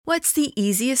What's the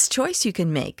easiest choice you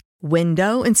can make?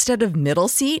 Window instead of middle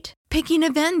seat? Picking a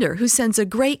vendor who sends a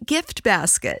great gift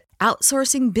basket?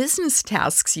 Outsourcing business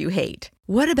tasks you hate?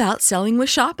 What about selling with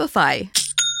Shopify?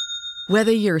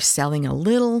 Whether you're selling a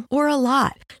little or a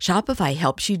lot, Shopify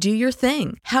helps you do your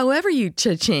thing, however you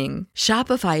cha-ching.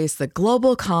 Shopify is the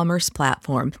global commerce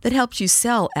platform that helps you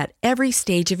sell at every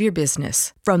stage of your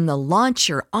business. From the launch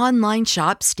your online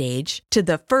shop stage to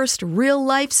the first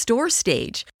real-life store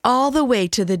stage, all the way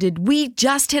to the did we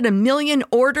just hit a million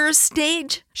orders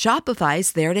stage.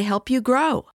 Shopify's there to help you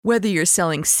grow. Whether you're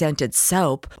selling scented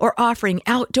soap or offering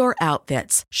outdoor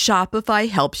outfits, Shopify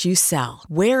helps you sell.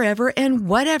 Wherever and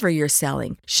whatever you're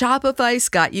selling, Shopify's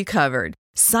got you covered.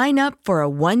 Sign up for a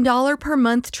 $1 per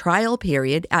month trial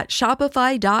period at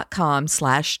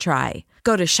shopify.com/try.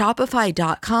 Go to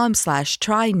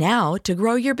shopify.com/try now to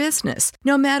grow your business,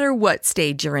 no matter what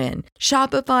stage you're in.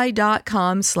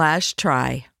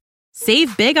 Shopify.com/try.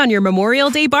 Save big on your Memorial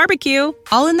Day barbecue,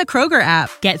 all in the Kroger app.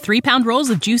 Get 3-pound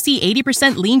rolls of juicy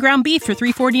 80% lean ground beef for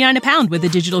 $3.49 a pound with a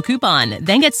digital coupon.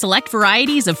 Then get select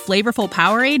varieties of flavorful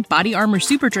Powerade, Body Armor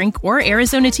Super Drink, or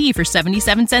Arizona tea for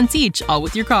 77 cents each, all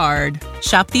with your card.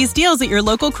 Shop these deals at your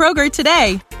local Kroger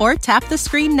today, or tap the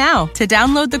screen now to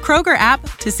download the Kroger app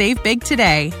to save big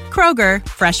today. Kroger,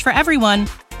 fresh for everyone.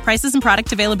 Prices and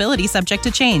product availability subject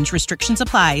to change. Restrictions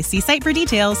apply. See site for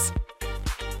details.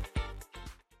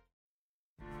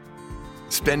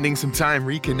 Spending some time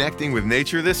reconnecting with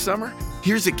nature this summer?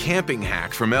 Here's a camping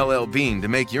hack from LL Bean to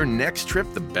make your next trip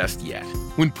the best yet.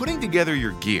 When putting together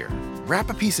your gear, wrap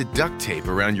a piece of duct tape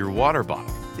around your water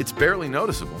bottle. It's barely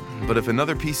noticeable, but if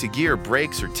another piece of gear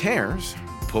breaks or tears,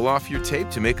 pull off your tape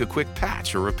to make a quick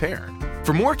patch or repair.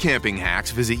 For more camping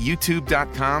hacks, visit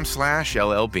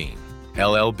youtube.com/LLbean.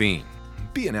 LL Bean.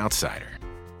 Be an outsider.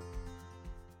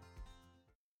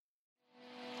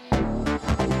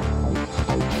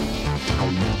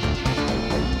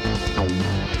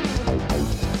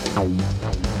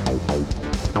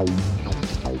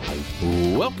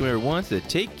 Welcome everyone to the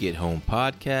Take It Home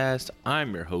podcast.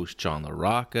 I'm your host, John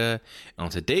LaRocca. And on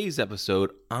today's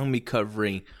episode, I'm going to be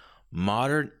covering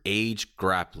Modern Age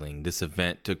Grappling. This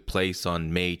event took place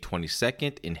on May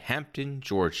 22nd in Hampton,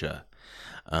 Georgia.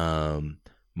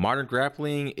 Modern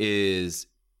Grappling is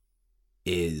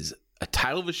a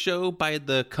title of a show by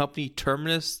the company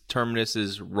Terminus. Terminus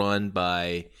is run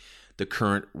by the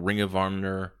current Ring of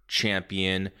Honor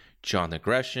champion Jonathan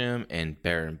Gresham and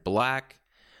Baron Black.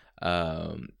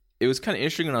 It was kind of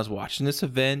interesting when I was watching this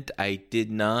event. I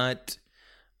couldn't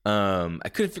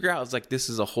figure out. I was like, this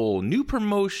is a whole new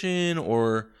promotion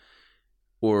or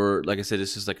like I said,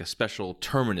 this is like a special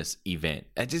Terminus event.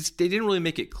 They didn't really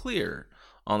make it clear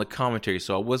on the commentary,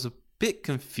 so I was a bit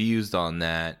confused on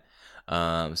that.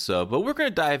 But we're going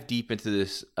to dive deep into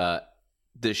this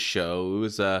show. It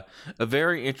was a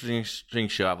very interesting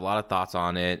show. I have a lot of thoughts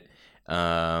on it.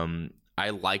 I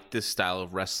like this style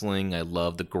of wrestling. I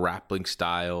love the grappling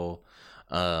style.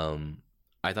 I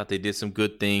thought they did some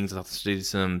good things. I thought they did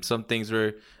some things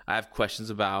where I have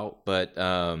questions about. But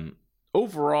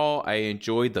overall, I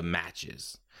enjoyed the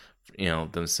matches,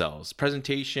 themselves.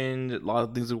 Presentation, a lot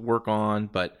of things to work on.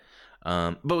 But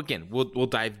again, we'll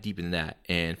dive deep into that.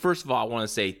 And first of all, I want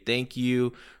to say thank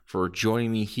you for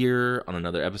joining me here on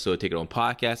another episode of Take It Home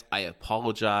Podcast. I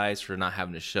apologize for not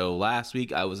having a show last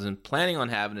week. I wasn't planning on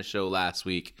having a show last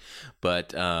week,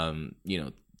 but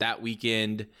that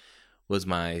weekend was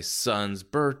my son's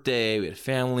birthday. We had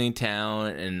family in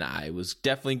town, and I was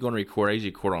definitely going to record. I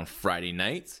usually record on Friday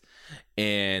nights,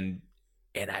 and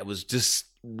I was just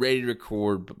ready to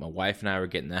record, but my wife and I were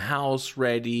getting the house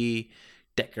ready,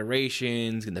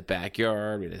 decorations in the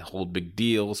backyard. We had a whole big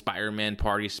deal, Spider-Man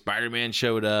party. Spider-Man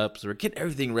showed up, so we're getting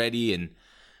everything ready. And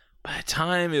by the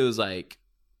time it was like,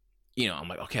 I'm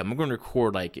like, okay, I'm going to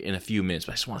record like in a few minutes,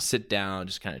 but I just want to sit down,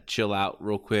 just kind of chill out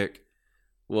real quick.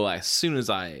 Well, as soon as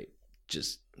I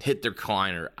just hit the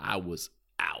recliner, I was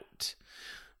out.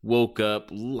 Woke up,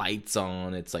 lights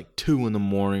on. It's like 2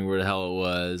 a.m, where the hell it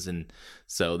was. And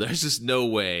so there's just no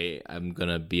way I'm going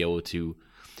to be able to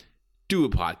do a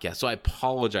podcast. So I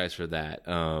apologize for that.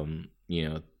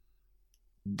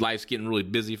 Life's getting really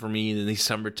busy for me in these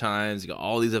summer times. You got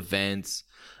all these events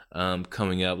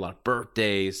coming up, a lot of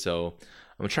birthdays. So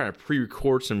I'm trying to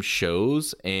pre-record some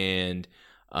shows and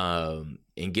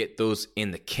get those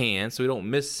in the can so we don't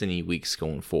miss any weeks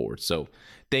going forward. So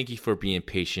thank you for being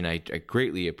patient. I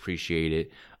greatly appreciate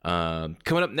it.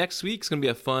 Coming up next week is going to be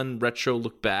a fun retro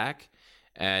look back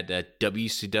at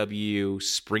WCW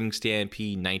Spring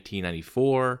Stampede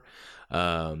 1994.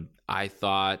 I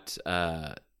thought,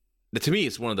 to me,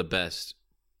 it's one of the best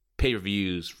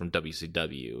pay-per-views from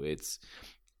WCW.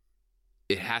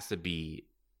 it has to be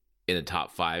in the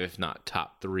top 5, if not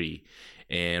top 3.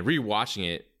 And rewatching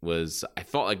it I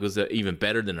felt like it was even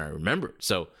better than I remembered.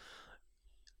 So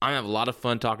I'm gonna have a lot of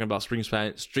fun talking about Spring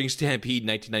Stampede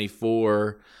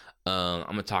 1994. I'm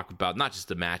gonna talk about not just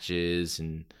the matches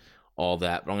and all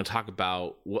that, but I'm gonna talk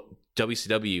about what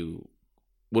WCW,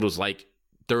 what it was like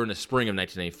during the spring of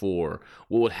 1994,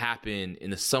 what would happen in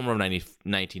the summer of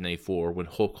 1994 when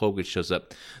Hulk Hogan shows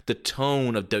up, the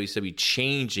tone of WCW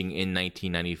changing in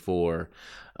 1994.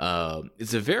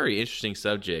 It's a very interesting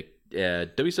subject.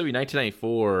 WCW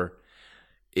 1994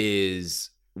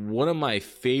 is one of my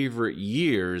favorite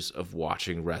years of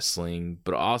watching wrestling,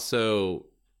 but also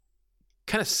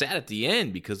kind of sad at the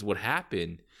end because what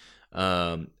happened.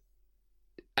 As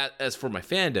for my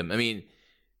fandom, I mean,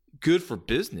 good for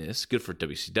business, good for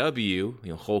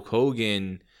WCW. Hulk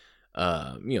Hogan,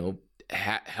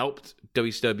 helped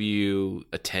WCW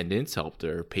attendance, helped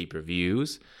their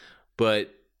pay-per-views.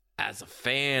 But as a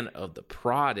fan of the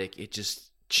product, it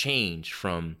just changed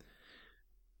from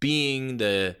being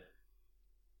it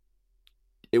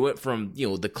went from,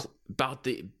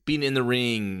 being in the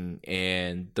ring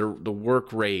and the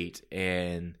work rate,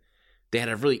 and they had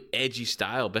a really edgy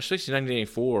style, especially in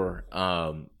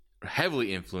 1984,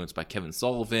 heavily influenced by Kevin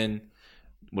Sullivan,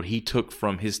 what he took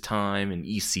from his time in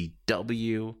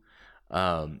ECW.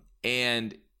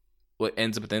 And what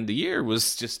ends up at the end of the year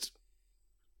was just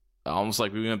almost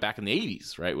like we went back in the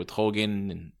 80s, right, with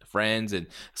Hogan and friends. And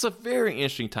it's a very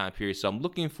interesting time period. So I'm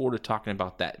looking forward to talking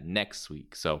about that next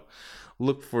week. So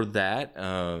look for that.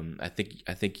 I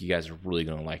think you guys are really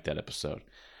going to like that episode.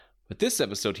 But this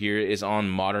episode here is on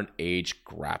modern age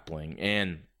grappling,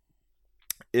 and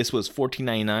this was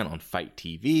 $14.99 on Fight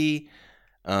TV.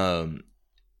 And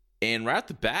right off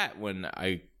the bat, when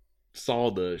I saw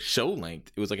the show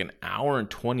length, it was like an hour and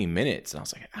 20 minutes, and I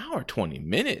was like, an hour and 20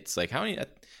 minutes? Like, how many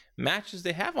matches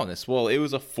they have on this? Well, it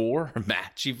was a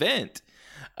 4-match event,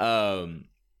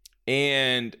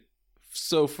 and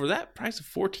so for that price of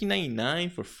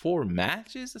 $14.99 for 4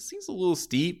 matches, that seems a little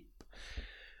steep.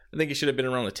 I think it should have been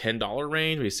around the $10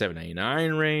 range, maybe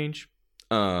 $7.99 range.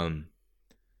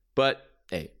 But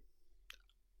hey,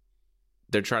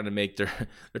 they're trying to make as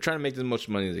much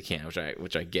money as they can,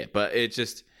 which I get. But it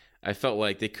just, I felt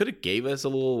like they could have gave us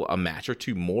a match or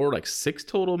two more, like 6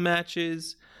 total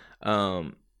matches.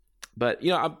 But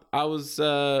I was,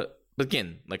 but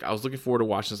again, like, I was looking forward to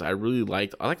watching this. I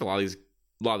like a lot of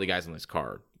the guys on this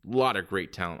card. A lot of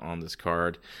great talent on this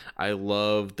card. I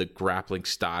love the grappling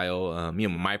style.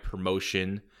 My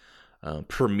promotion,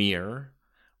 Premier,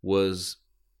 was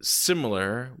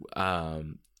similar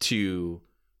to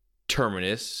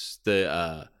Terminus.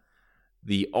 The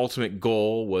ultimate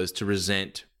goal was to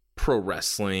present pro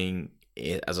wrestling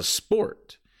as a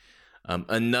sport.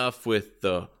 Enough with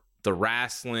the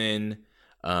wrestling,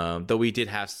 though we did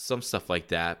have some stuff like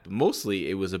that, but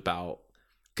mostly it was about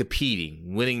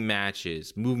competing, winning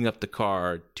matches, moving up the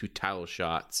card to title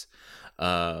shots.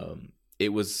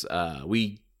 It was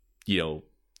we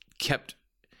kept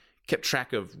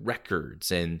track of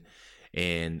records, and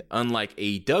unlike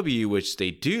AEW, which they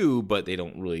do, but they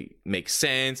don't really make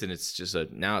sense, and it's just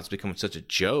now it's become such a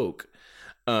joke.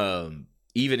 Even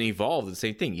Evolve, the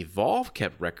same thing. Evolve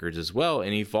kept records as well,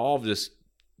 and Evolve just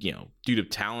due to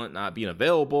talent not being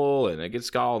available, and it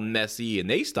gets all messy, and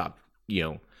they stopped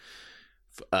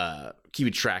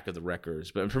keeping track of the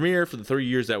records. But in Premiere, for the 3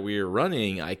 years that we were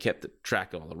running, I kept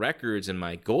track of all the records, and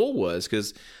my goal was,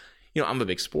 because I'm a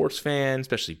big sports fan,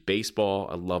 especially baseball.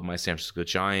 I love my San Francisco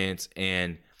Giants,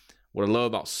 and what I love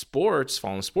about sports,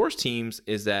 following sports teams,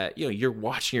 is that you're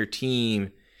watching your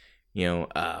team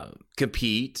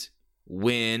compete,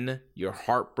 win. You're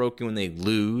heartbroken when they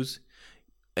lose.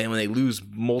 And when they lose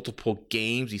multiple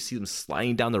games, you see them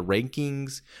sliding down the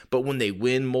rankings. But when they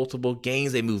win multiple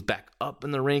games, they move back up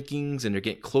in the rankings, and they're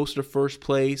getting closer to first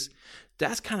place.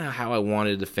 That's kind of how I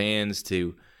wanted the fans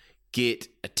to get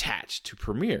attached to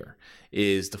Premiere,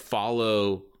 is to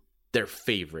follow their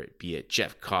favorite, be it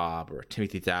Jeff Cobb or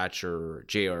Timothy Thatcher or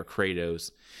J.R.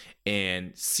 Kratos,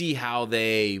 and see how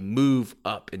they move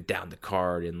up and down the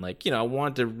card. And I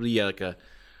wanted to be like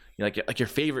your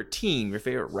favorite team, your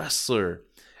favorite wrestler.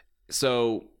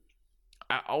 So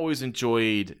I always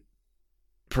enjoyed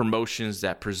promotions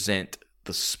that present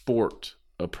the sport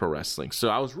of pro wrestling. So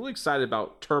I was really excited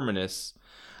about Terminus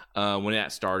when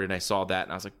that started. I saw that,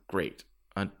 and I was like, great.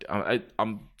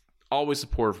 I'm always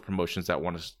supportive of promotions that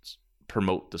want to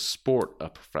promote the sport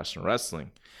of professional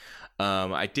wrestling.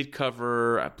 I did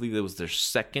cover, I believe it was their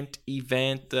second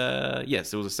event.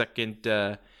 Yes, it was a second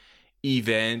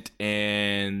event,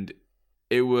 and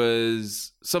it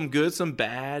was some good, some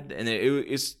bad, and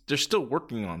it's they're still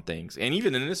working on things. And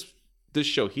even in this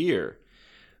show here,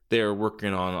 they're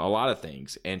working on a lot of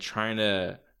things and trying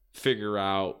to figure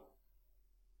out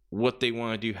what they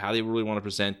want to do, how they really want to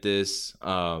present this.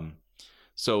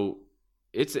 So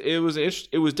it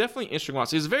was definitely interesting to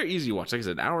watch. It was very easy to watch. Like I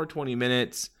said, an hour 20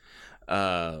 minutes,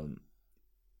 and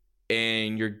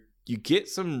you get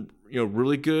some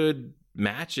really good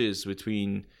matches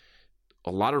between a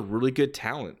lot of really good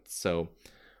talent. So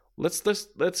let's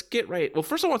get right. Well,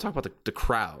 first I want to talk about the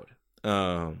crowd.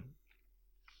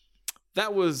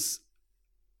 That was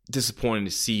disappointing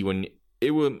to see when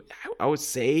it was. I would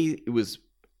say it was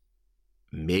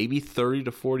maybe 30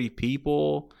 to 40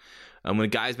 people. When the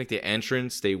guys make the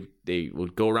entrance, they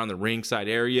would go around the ringside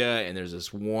area, and there's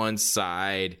this one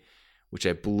side, which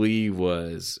I believe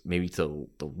was maybe to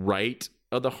the right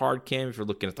of the hard cam. If you're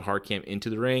looking at the hard cam into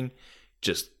the ring,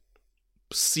 just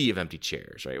sea of empty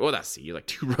chairs, right? Well, not sea, like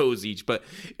 2 rows each, but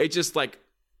it just like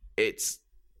it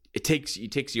takes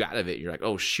you out of it. You're like,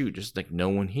 oh shoot, there's like no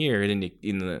one here. And then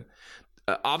in the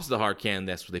opposite of the hard cam,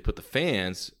 that's where they put the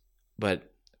fans. But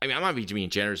I mean, I might be being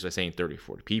generous by saying 30 or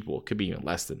 40 people. It could be even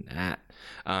less than that.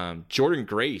 Jordan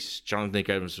Grace, Jonathan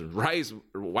Evans'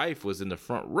 wife, was in the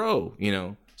front row,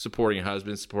 supporting her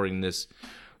husband, supporting this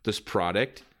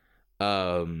product.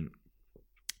 The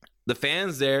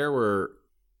fans there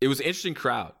it was an interesting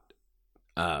crowd.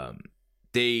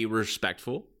 They were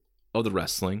respectful of the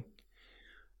wrestling.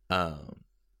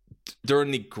 During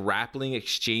the grappling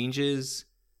exchanges,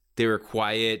 they were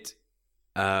quiet.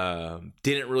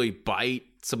 Didn't really bite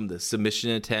some of the submission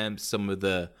attempts, some of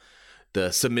the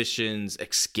submissions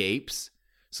escapes.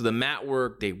 So the mat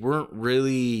work, they weren't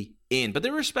really in, but they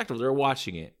were respectful. They were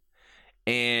watching it,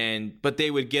 but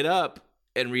they would get up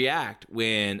and react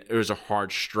when there was a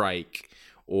hard strike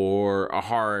or a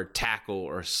hard tackle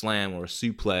or a slam or a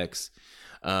suplex.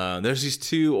 There's these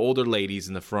 2 older ladies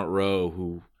in the front row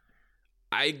who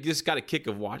I just got a kick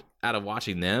out of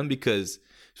watching them, because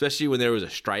especially when there was a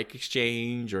strike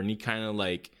exchange or any kind of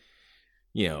like,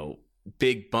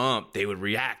 big bump, they would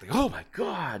react like, oh my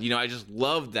God. I just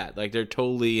loved that. Like they're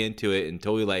totally into it and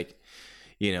totally like,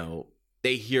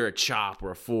 they hear a chop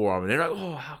or a forearm and they're like,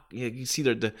 oh, you see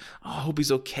I hope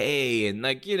he's okay. And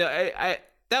like, I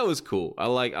that was cool. I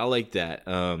like that.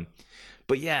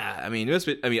 But yeah, I mean,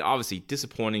 obviously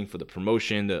disappointing for the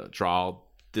promotion to draw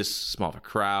this small of a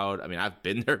crowd. I mean, I've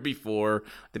been there before.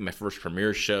 I think my first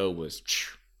premiere show was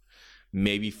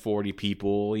maybe 40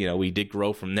 people. We did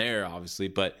grow from there, obviously,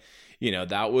 but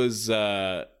that was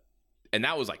and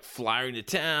that was like flying to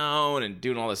town and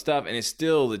doing all this stuff, and it's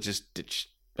still just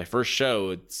my first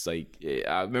show. It's like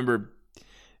I remember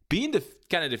being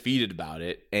kind of defeated about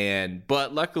it,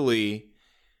 but luckily,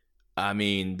 I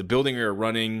mean, the building we were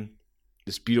running,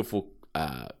 this beautiful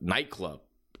nightclub,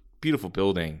 beautiful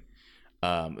building.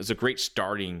 It was a great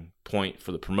starting point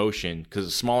for the promotion because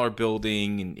it's a smaller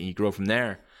building and you grow from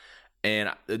there.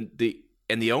 And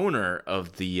the owner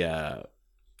of the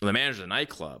manager of the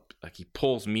nightclub, like he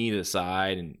pulls me to the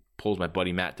side and pulls my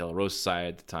buddy Matt Del Rosa aside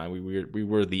at the time. We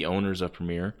were the owners of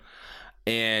Premiere,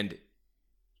 and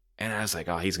I was like,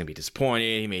 oh, he's gonna be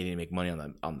disappointed. He didn't make money on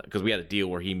the because we had a deal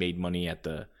where he made money at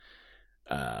the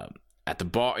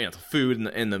bar, the food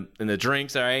and the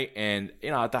drinks, all right. And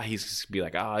I thought he's just gonna be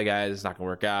like, oh guys, it's not gonna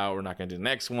work out. We're not gonna do the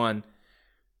next one.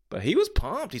 But he was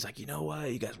pumped. He's like, you know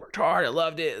what? You guys worked hard. I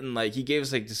loved it. And like he gave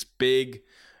us like this big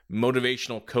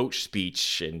motivational coach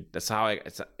speech, and that's how I've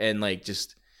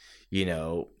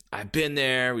been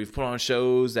there. We've put on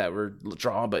shows that were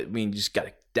drawn, but I mean, you just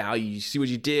gotta now you see what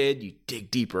you did. You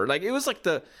dig deeper. Like it was like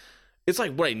it's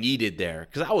like what I needed there,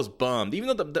 because I was bummed.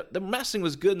 Even though the wrestling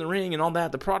was good in the ring and all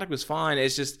that, the product was fine.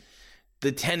 It's just the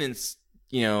attendance,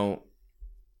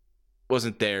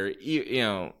 wasn't there,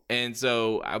 and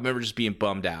so I remember just being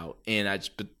bummed out. And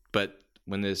but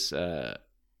when the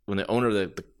owner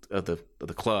of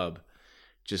the club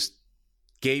just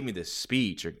gave me this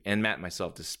speech, and Matt and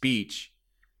myself this speech,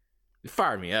 it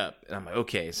fired me up, and I'm like,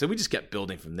 okay. So we just kept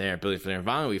building from there.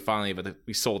 Finally,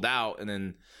 we sold out, and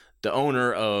then the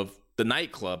owner of the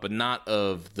nightclub, but not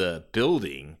of the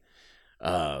building, they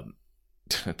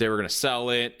were going to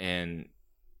sell it and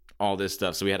all this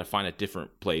stuff. So we had to find a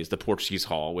different place, the Portuguese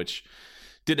Hall, which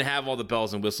didn't have all the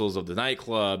bells and whistles of the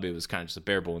nightclub. It was kind of just a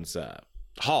bare bones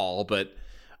hall, but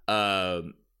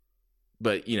it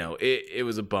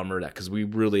was a bummer that, because we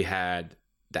really had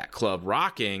that club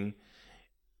rocking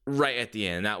right at the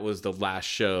end. That was the last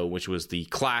show, which was the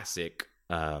classic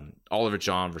Oliver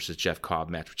John versus Jeff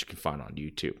Cobb match, which you can find on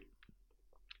YouTube.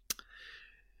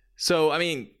 So, I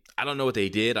mean, I don't know what they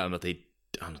did. I don't know if they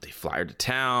I don't know if they flyer to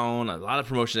town. A lot of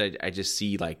promotions I just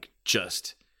see like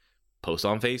just post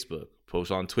on Facebook,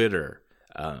 post on Twitter.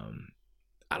 I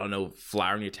don't know,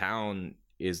 flyer in your town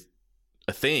is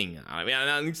a thing. I mean,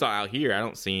 at least out here, I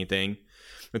don't see anything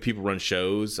when people run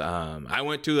shows. I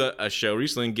went to a show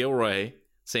recently in Gilroy,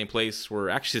 same place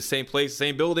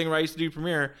same building where I used to do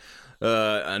Premiere.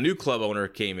 A new club owner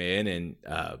came in and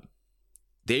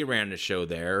they ran the show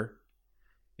there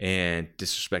and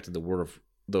disrespected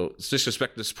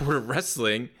the sport of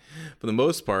wrestling for the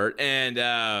most part. And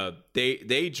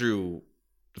they drew,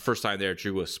 the first time there,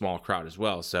 drew a small crowd as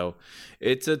well. So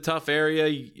it's a tough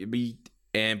area.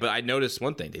 But I noticed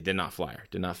one thing: they did not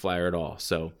flyer at all.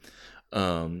 So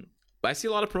but I see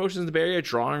a lot of promotions in the Bay Area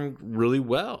drawing really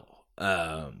well.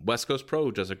 West Coast Pro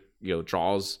does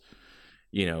draws.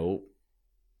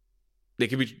 They're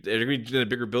gonna be in a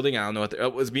bigger building. I don't know.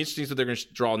 It'll be interesting what they're gonna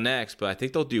draw next, but I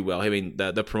think they'll do well. I mean,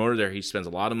 the promoter there, he spends a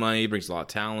lot of money, brings a lot of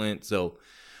talent, so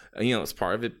it's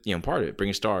part of it.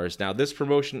 Bringing stars. Now this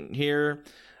promotion here,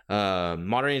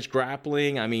 Modern Age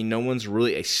Grappling. I mean, no one's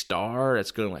really a star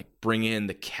that's gonna like bring in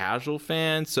the casual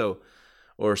fan. So,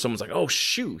 or someone's like, oh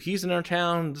shoot, he's in our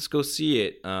town, let's go see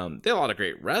it. They have a lot of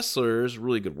great wrestlers,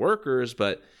 really good workers,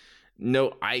 but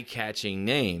no eye-catching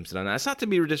names. And that's not to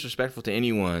be disrespectful to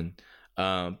anyone.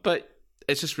 But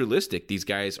it's just realistic. These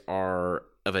guys are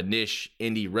of a niche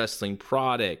indie wrestling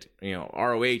product.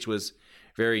 ROH was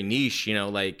very niche,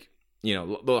 the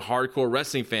hardcore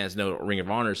wrestling fans know Ring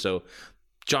of Honor. So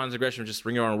John's Aggression, just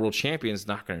Ring of Honor world champion, is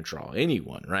not going to draw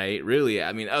anyone, right? Really.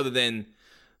 I mean, other than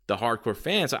the hardcore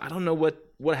fans, I don't know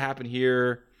what happened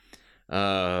here.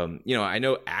 I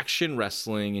know Action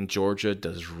Wrestling in Georgia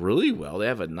does really well. They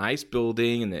have a nice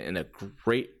building and a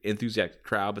great enthusiastic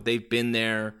crowd, but they've been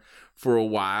there for a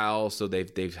while, so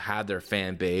they've had their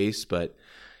fan base. But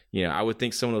I would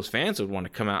think some of those fans would want to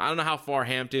come out. I don't know how far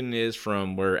Hampton is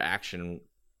from where Action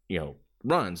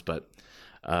runs, but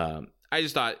I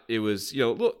just thought it was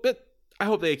I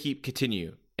hope they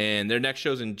continue. And their next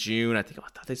show's in June. I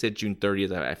thought they said June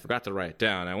 30th. I forgot to write it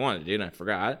down. I wanted to, and I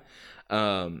forgot.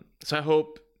 So I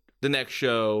hope the next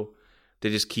show they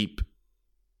just keep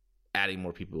adding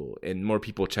more people and more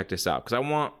people check this out, because I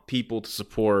want people to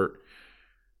support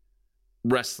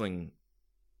wrestling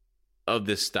of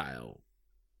this style,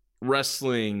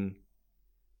 wrestling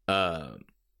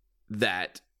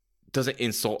that doesn't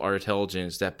insult our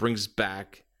intelligence, that brings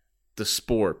back the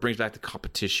sport, brings back the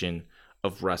competition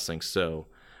of wrestling. So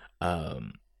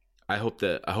I hope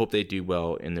they do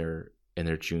well in their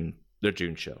June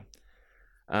show.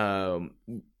 When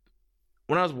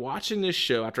I was watching this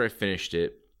show after I finished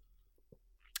it,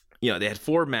 they had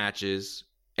 4 matches,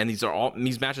 and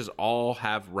these matches all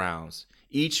have rounds.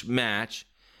 Each match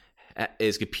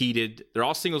is competed. They're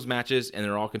all singles matches, and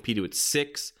they're all competed with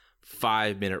 6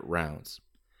 5-minute rounds.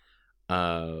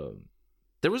 There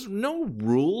was no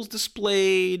rules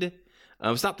displayed.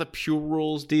 It's not the Pure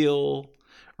Rules deal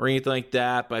or anything like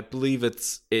that, but I believe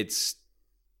it's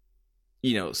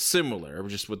similar,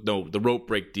 just with the rope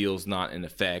break deal's not in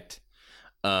effect.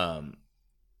 You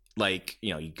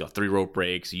got 3 rope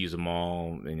breaks, you use them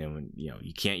all, and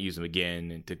you can't use them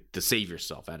again, and to save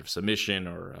yourself out of submission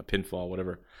or a pinfall,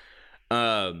 whatever.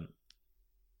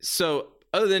 So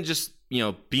other than just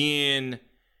being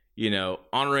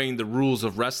honoring the rules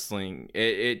of wrestling,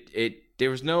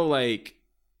 there's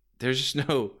just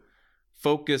no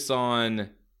focus on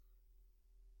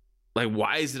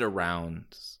why is it a round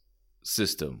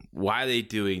system? Why are they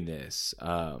doing this?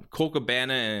 Colt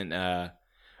Cabana and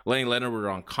Lenny Leonard were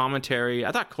on commentary.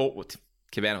 I thought Colt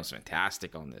Cabana was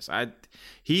fantastic on this.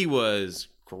 He was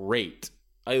great.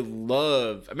 I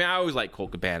always liked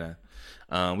Colt Cabana.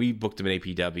 We booked him at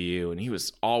APW, and he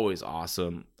was always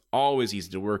awesome, always easy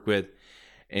to work with,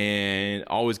 and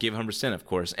always gave 100%, of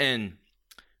course.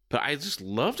 But I just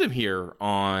loved him here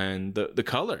on the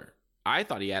color. I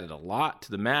thought he added a lot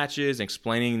to the matches,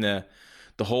 explaining the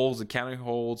holds, the counting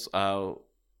holds.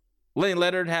 Lenny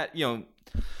Leonard had,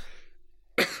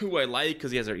 who I like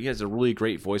because he has a really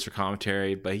great voice for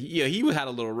commentary, but he had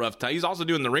a little rough time. He's also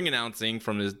doing the ring announcing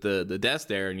from the desk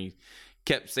there, and he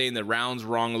kept saying the rounds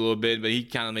wrong a little bit, but he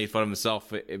kind of made fun of himself.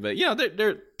 But it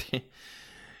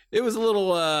was a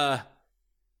little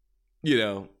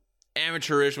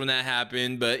amateurish when that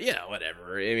happened, but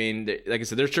whatever. I mean, like I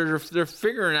said, they're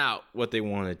figuring out what they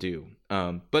want to do.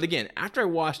 But again, after I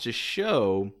watched this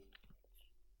show,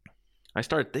 I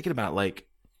started thinking about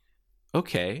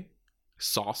okay,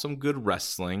 saw some good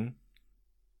wrestling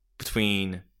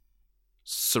between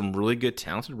some really good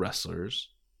talented wrestlers,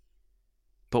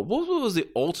 but what was the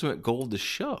ultimate goal of the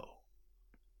show?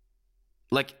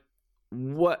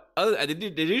 What other? They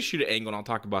did shoot an angle, and I'll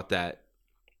talk about that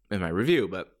my review,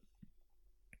 but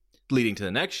leading to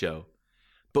the next show.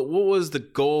 But what was the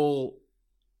goal?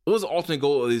 What was the ultimate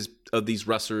goal of these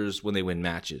wrestlers when they win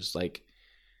matches? Like,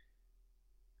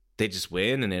 they just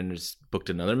win and then just booked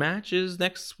another matches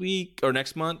next week or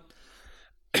next month.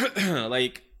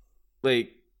 like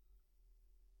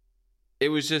it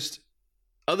was just,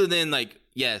 other than like,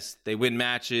 yes, they win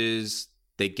matches,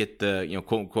 they get the, you know,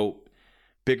 quote unquote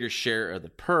bigger share of the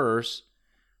purse,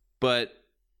 but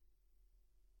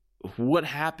what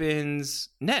happens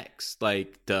next?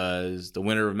 Like, does the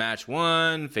winner of match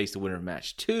 1 face the winner of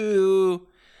match 2?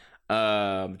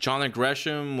 Jonathan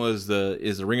Gresham is the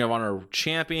Ring of Honor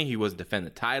champion. He wasn't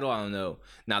defending the title. I don't know.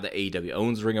 Now that AEW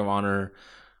owns Ring of Honor,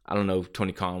 I don't know if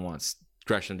Tony Khan wants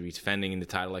Gresham to be defending the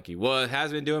title like he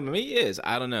has been doing. Maybe he is.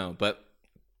 I don't know. But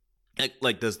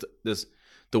like does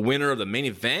the winner of the main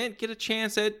event get a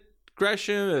chance at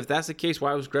Gresham? If that's the case,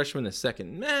 why was Gresham in the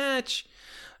second match?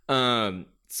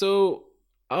 So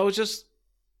I was just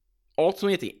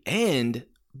ultimately at the end,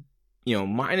 you know,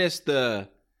 minus the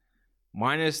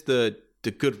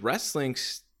good wrestling,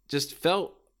 just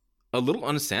felt a little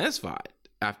unsatisfied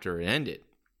after it ended.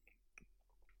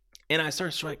 And I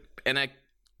started and I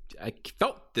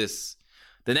felt this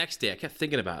the next day. I kept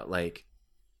thinking about, like,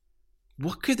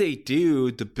 what could they do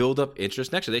to build up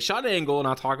interest next year? They shot an angle, and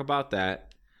I'll talk about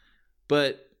that.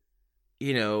 But,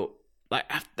 you know, like,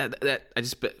 that I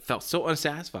just felt so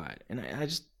unsatisfied. And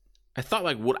I thought,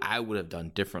 like, what I would have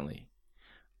done differently.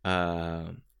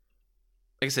 Like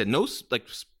I said,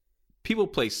 people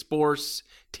play sports,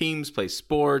 teams play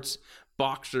sports,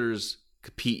 boxers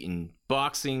compete in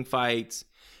boxing fights,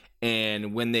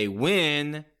 and when they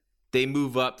win, they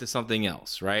move up to something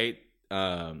else, right?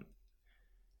 They're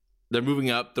moving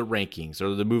up the rankings,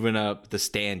 or they're moving up the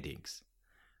standings.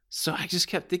 So I just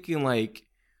kept thinking, like,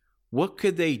 what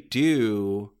could they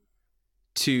do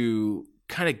to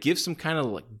kind of give some kind of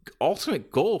like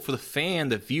ultimate goal for the fan,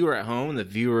 the viewer at home, the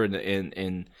viewer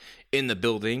in the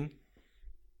building,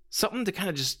 something to kind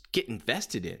of just get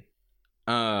invested in.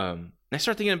 And I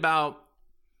started thinking about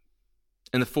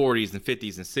in the 40s and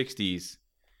 50s and 60s,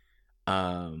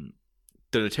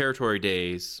 the territory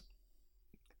days.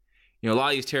 You know, a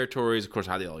lot of these territories, of course,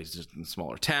 how they always just in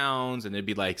smaller towns, and it'd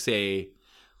be like, say,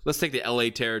 let's take the LA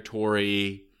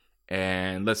territory,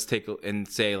 and let's take and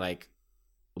say like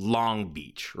Long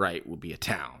Beach, right, would be a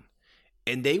town,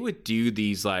 and they would do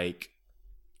these, like,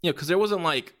 you know, because there wasn't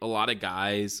like a lot of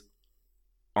guys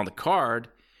on the card,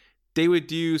 they would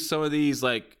do some of these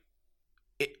like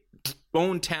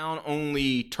own town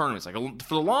only tournaments, like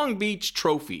for the Long Beach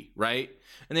Trophy, right?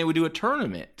 And they would do a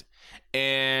tournament,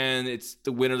 and it's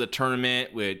the winner of the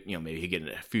tournament would, you know, maybe he get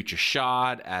a future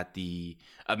shot at the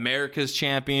America's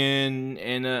champion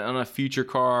on a future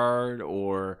card,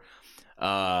 or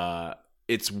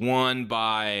it's won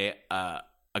by a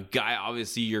guy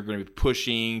obviously you're going to be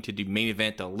pushing to do main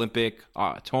event the Olympic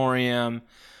Auditorium,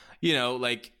 you know,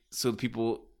 like, so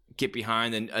people get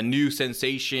behind a new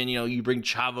sensation. You know, you bring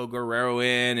Chavo Guerrero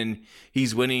in, and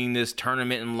he's winning this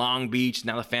tournament in Long Beach.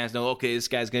 Now the fans know, okay, this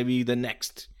guy's going to be the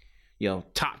next, you know,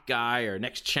 top guy or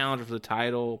next challenger for the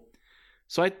title.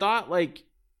 So I thought, like,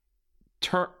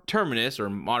 Terminus or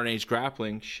Modern Age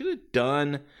Grappling should have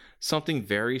done something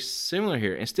very similar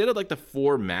here. Instead of like the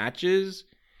 4 matches,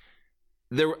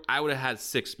 I would have had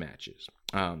 6 matches,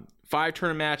 5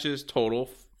 tournament matches total,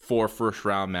 4 first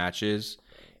round matches,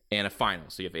 and a final.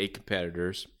 So you have 8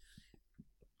 competitors,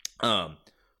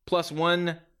 plus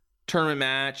 1 tournament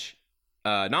match,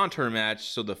 non-tournament match.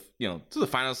 So the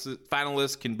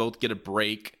finalists can both get a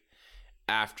break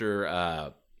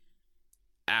after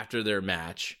their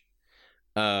match.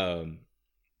 The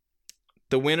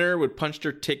winner would punch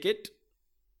their ticket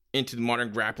into the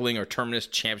Modern Grappling or Terminus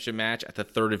Championship match at the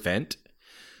 3rd event.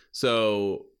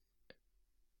 So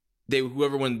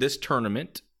whoever won this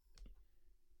tournament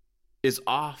is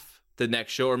off the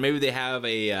next show, or maybe they have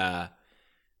a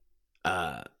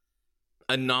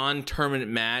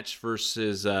non-tournament match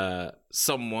versus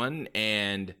someone,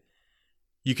 and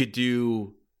you could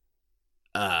do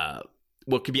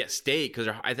what could be at stake,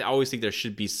 because I always think there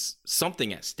should be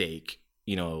something at stake,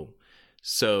 you know.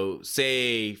 So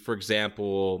say, for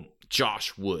example,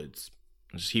 Josh Woods,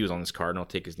 he was on this card, and I'll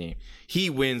take his name. He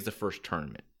wins the first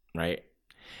tournament, right?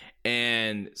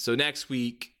 And so next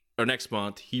week or next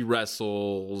month, he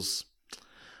wrestles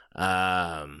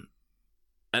a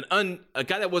guy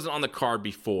that wasn't on the card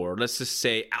before. Let's just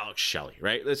say Alex Shelley,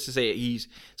 right? Let's just say he's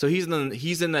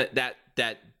in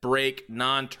that break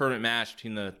non-tournament match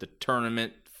between the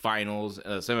tournament finals,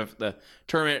 the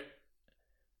tournament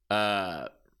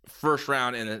first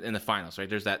round and the finals, right?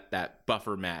 There's that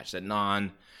buffer match, that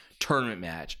tournament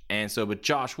match. And so, but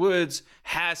Josh Woods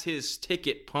has his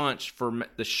ticket punched for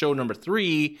the show number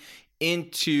 3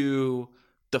 into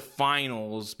the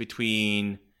finals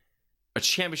between a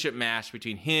championship match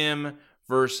between him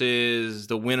versus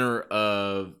the winner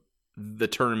of the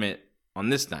tournament on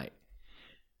this night.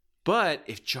 But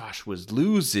if Josh Woods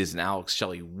loses and Alex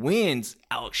Shelley wins,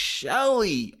 Alex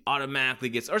Shelley automatically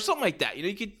gets, or something like that.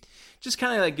 You could just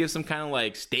kind of like give some kind of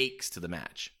like stakes to the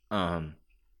match. And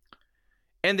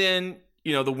then,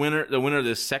 the winner of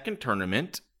the second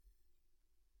tournament,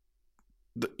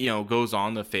 goes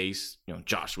on to face,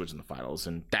 Josh Woods in the finals,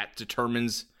 and that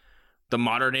determines the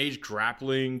modern age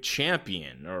grappling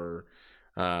champion or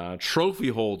trophy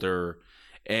holder.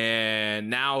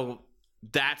 And now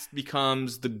that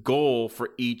becomes the goal for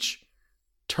each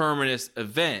terminus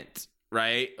event,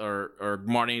 right? Or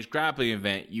modern age grappling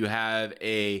event. You have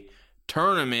a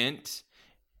tournament,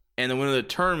 and the winner of the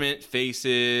tournament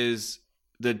faces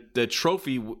the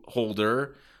trophy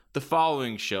holder the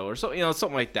following show, or something,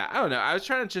 something like that. I don't know. I was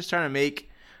trying to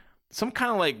make some kind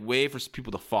of like way for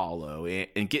people to follow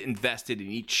and get invested in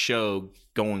each show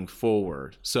going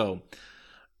forward. So,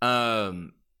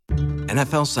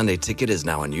 NFL Sunday Ticket is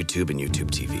now on YouTube and YouTube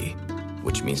TV,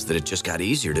 which means that it just got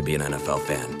easier to be an NFL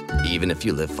fan, even if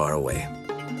you live far away.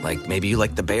 Like maybe you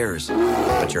like the Bears,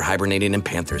 but you're hibernating in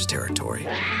Panthers territory.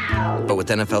 But with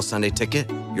NFL Sunday Ticket,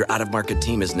 your out-of-market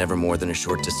team is never more than a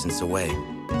short distance away.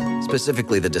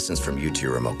 Specifically, the distance from you to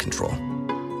your remote control.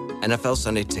 NFL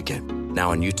Sunday Ticket, now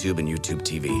on YouTube and YouTube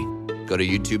TV. Go to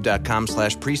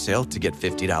youtube.com/presale to get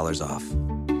 $50 off.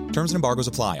 Terms and embargoes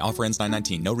apply. Offer ends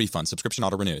 9/19. No refund. Subscription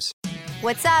auto renews.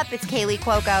 What's up? It's Kaylee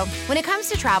Cuoco. When it comes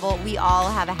to travel, we all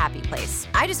have a happy place.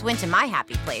 I just went to my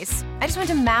happy place. I just went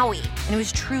to Maui, and it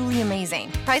was truly amazing.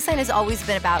 Priceline has always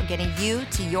been about getting you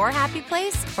to your happy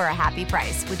place for a happy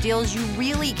price with deals you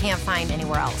really can't find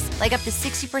anywhere else. Like up to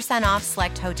 60% off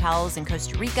select hotels in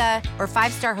Costa Rica or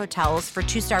 5-star hotels for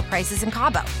 2-star prices in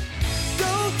Cabo.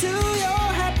 Go to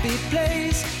your happy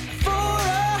place for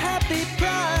a happy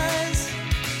price.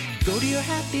 Go to your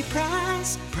happy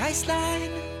price,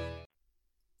 Priceline.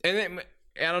 And then,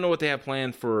 I don't know what they have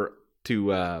planned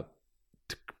to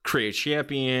create a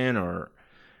champion, or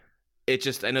it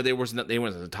just, I know they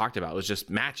wasn't talked about. It was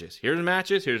just matches. Here's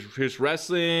matches. Here's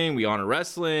wrestling. We honor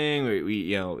wrestling.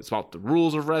 We it's about the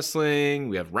rules of wrestling.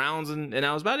 We have rounds, and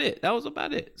that was about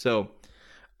it. So,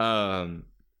 I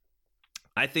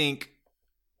think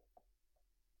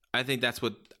that's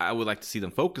what I would like to see them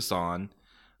focus on.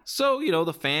 So,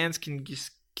 the fans can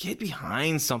just get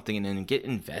behind something and then get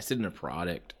invested in a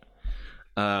product.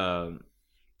 Let's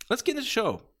get into the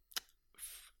show.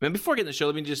 And before getting to the show,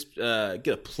 let me just get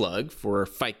a plug for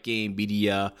Fight Game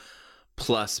Media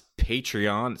Plus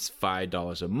Patreon. It's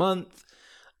 $5 a month.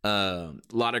 A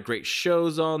lot of great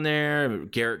shows on there.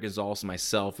 Garrett Gonzalez and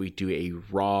myself, we do a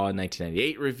Raw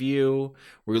 1998 review.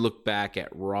 We look back at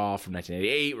Raw from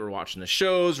 1998. We're watching the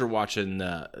shows. We're watching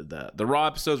the Raw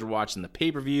episodes. We're watching the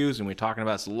pay-per-views, and we're talking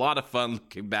about it. It's a lot of fun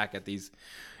looking back at these.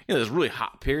 This really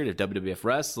hot period of WWF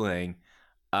wrestling.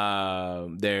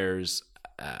 There's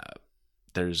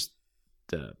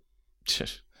the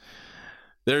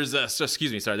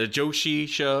Joshi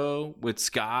show with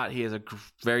Scott. He has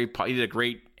he did a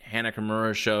great Hana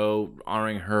Kimura show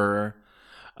honoring her.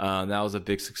 That was a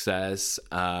big success.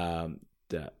 So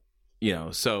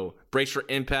Brace for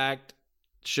Impact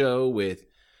show with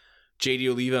JD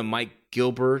Oliva and Mike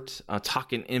Gilbert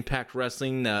talking Impact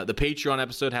Wrestling. The Patreon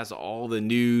episode has all the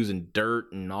news and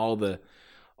dirt and all the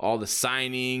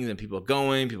signings and people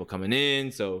coming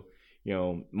in. So,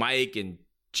 Mike and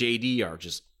JD are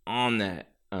just on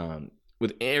that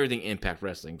with everything Impact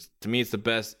Wrestling. To me, it's the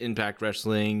best Impact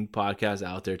Wrestling podcast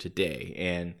out there today.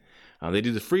 And they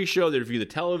do the free show. They review the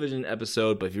television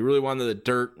episode. But if you really want the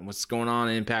dirt and what's going on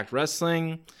in Impact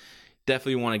Wrestling,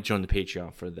 definitely want to join the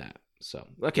Patreon for that. So,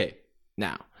 okay,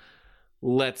 now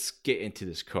let's get into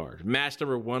this card. Match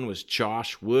number 1 was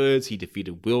Josh Woods. He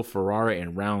defeated Will Ferrara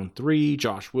in round 3.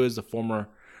 Josh Woods, the former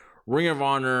Ring of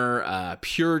Honor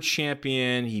Pure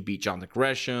Champion. He beat Jonathan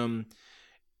Gresham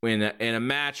in a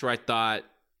match where I thought,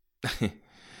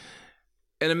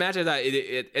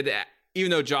 even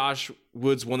though Josh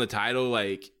Woods won the title,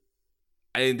 I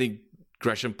didn't think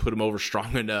Gresham put him over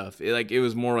strong enough. It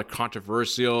was more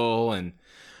controversial, and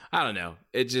I don't know.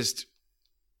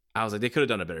 I was like, they could have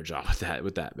done a better job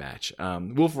with that match.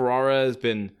 Will Ferrara has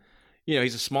been,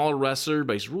 he's a smaller wrestler,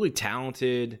 but he's really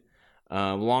talented.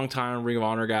 Long-time Ring of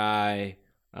Honor guy.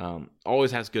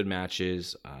 Always has good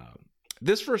matches.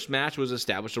 This first match was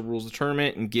establish the rules of the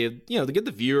tournament and give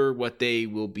the viewer what they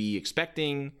will be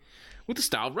expecting with the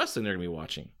style of wrestling they're going to be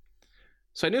watching.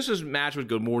 So I knew this match would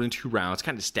go more than 2 rounds,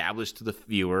 kind of established to the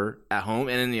viewer at home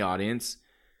and in the audience,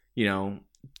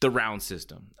 the round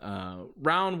system.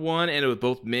 Round 1 ended with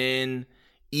both men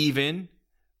even,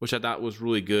 which I thought was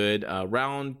really good.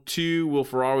 Round 2, Will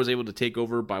Ferraro was able to take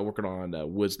over by working on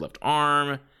Wood's left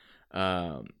arm.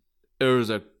 There was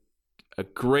a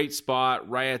great spot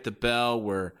right at the bell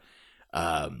where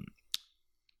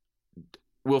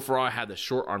Will Ferraro had the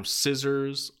short arm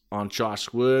scissors on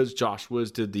Josh Woods. Josh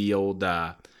Woods did the old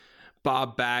Bob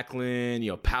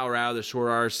Backlund, power out of the short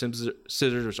arm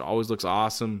scissors, which always looks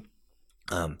awesome.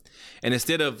 And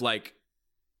instead of like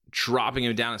dropping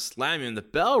him down and slamming him, the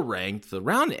bell rang to the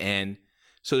round end.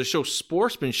 So to show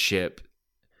sportsmanship,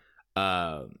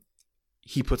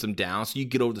 he puts him down. So you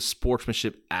get over the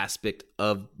sportsmanship aspect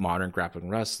of modern grappling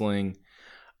wrestling.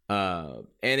 And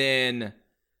then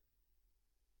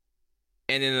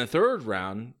in the third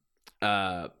round,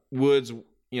 Woods,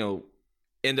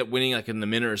 end up winning like in the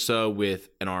minute or so with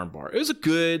an armbar. It was a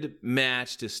good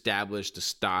match to establish the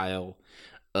style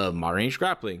of modern age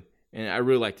grappling, and I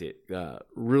really liked it.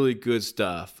 Really good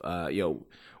stuff.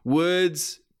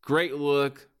 Woods, great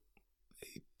look.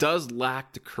 He does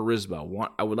lack the charisma.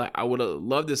 I would have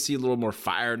loved to see a little more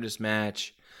fire in this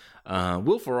match.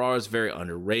 Will Ferraro is very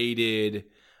underrated.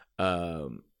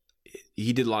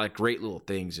 He did a lot of great little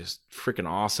things, just freaking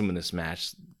awesome in this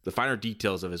match. The finer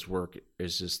details of his work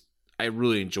is just, I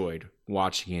really enjoyed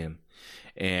watching him.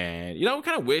 And,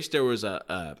 kind of wish there was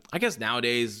I guess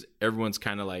nowadays everyone's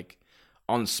kind of like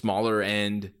on the smaller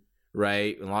end,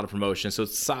 right? A lot of promotions. So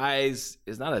size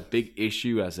is not a big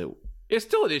issue it's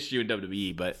still an issue in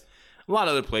WWE, but a lot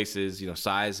of other places,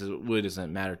 size really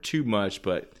doesn't matter too much.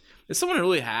 But if someone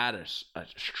really had a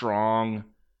strong,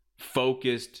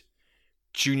 focused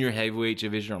junior heavyweight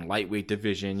division or lightweight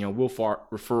division, Will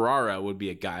Ferraro would be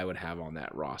a guy I would have on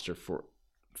that roster for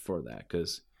that,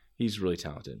 because he's really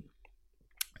talented.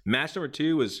 Match number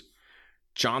 2 was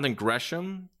Jonathan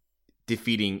Gresham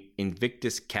defeating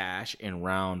Invictus Cash in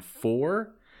round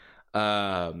 4.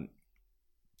 Like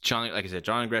I said,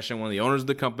 Jonathan Gresham, one of the owners of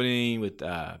the company with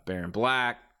Baron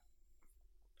Black.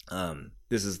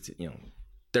 This is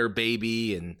their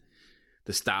baby and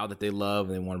the style that they love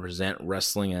and they want to present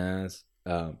wrestling as.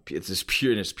 It's just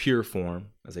pure in its pure form,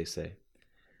 as they say.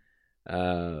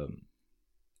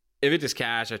 Invictus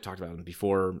Cash, I talked about him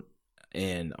before,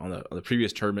 and on the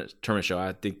previous tournament show,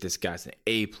 I think this guy's an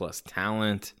A+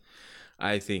 talent.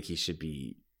 I think he should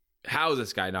be. How is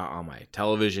this guy not on my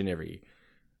television every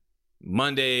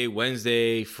Monday,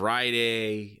 Wednesday,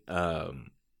 Friday? How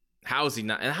is he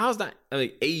not? And how is that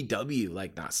like AEW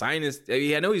like not signing this?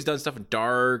 I know he's done stuff in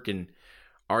Dark and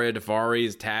Arya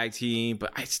Daivari tag team,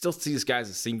 but I still see this guy as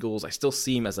a singles. I still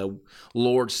see him as a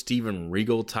Lord Steven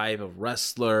Regal type of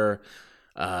wrestler.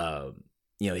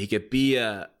 He could be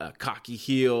a cocky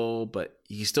heel, but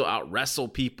he can still out wrestle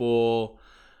people.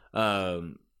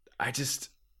 I just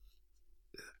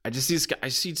see this guy. I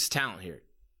see this talent here.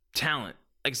 Talent,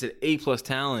 like I said, A+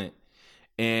 talent,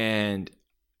 and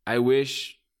I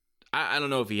wish. I don't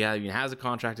know if he even has a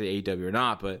contract at AEW or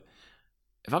not, but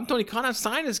if I'm Tony Khan, I'd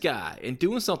sign this guy and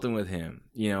doing something with him.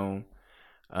 He's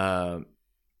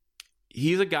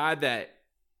a guy that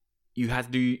you have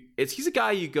to do. He's a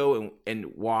guy you go and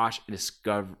watch and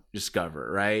discover,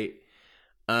 right?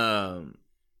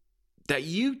 That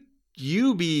you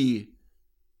be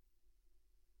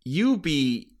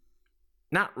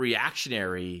not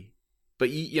reactionary, but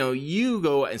you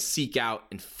go and seek out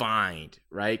and find,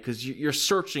 right? Because you're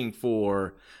searching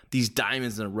for these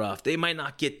diamonds in the rough. They might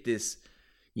not get this,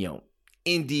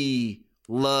 indie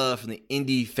love from the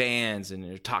indie fans, and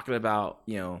they're talking about,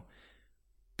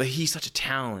 but he's such a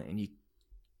talent, and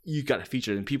you got to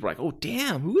feature it, and people are like, oh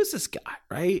damn, who is this guy,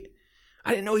 right?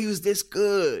 I didn't know he was this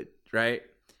good, right?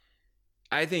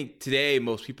 I think today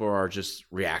most people are just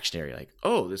reactionary, like,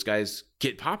 oh, this guy's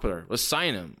getting popular, let's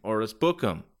sign him or let's book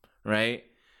him, right?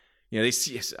 They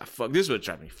see, fuck, this would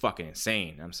drive me fucking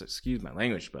insane. Excuse my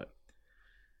language, but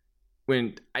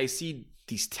when I see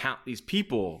these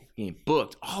people getting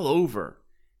booked all over,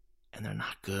 and they're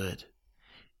not good,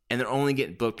 and they're only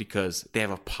getting booked because they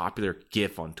have a popular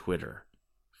GIF on Twitter.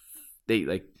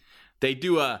 They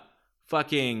do a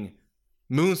fucking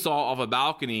moonsault off a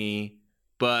balcony,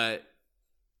 but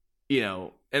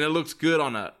and it looks good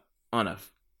on a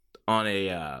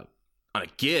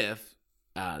GIF.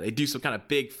 They do some kind of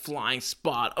big flying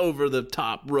spot over the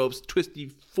top ropes, twisty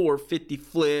 450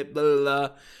 flip, blah, blah, blah.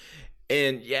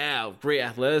 And yeah, great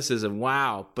athleticism,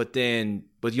 wow. But you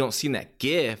don't see in that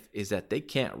GIF is that they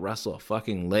can't wrestle a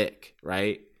fucking lick,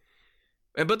 right?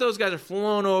 But those guys are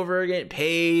flown over, getting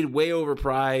paid, way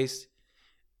overpriced.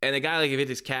 And a guy like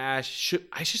Invictus Cash,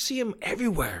 I should see him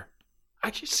everywhere.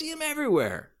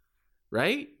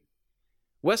 Right?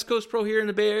 West Coast Pro here in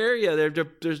the Bay Area,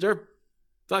 they're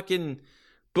fucking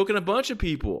booking a bunch of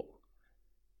people.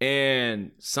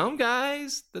 And some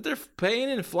guys that they're paying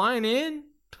and flying in,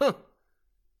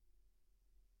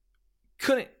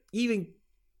 couldn't even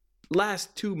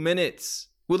last 2 minutes.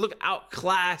 Would look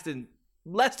outclassed in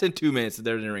less than 2 minutes that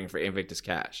they're in the ring for Invictus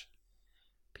Cash.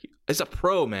 It's a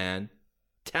pro, man.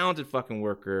 Talented fucking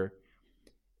worker.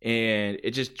 And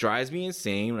it just drives me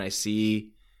insane when I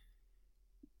see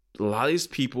a lot of these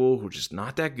people who are just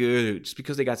not that good, just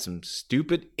because they got some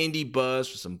stupid indie buzz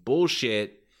for some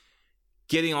bullshit,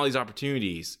 getting all these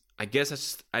opportunities. I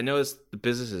guess I know the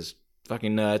business is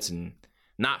fucking nuts and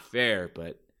not fair,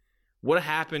 but what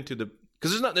happened to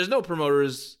because there's no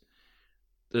promoters.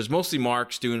 There's mostly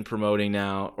marks doing promoting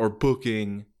now or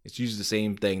booking. It's usually the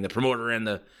same thing. The promoter and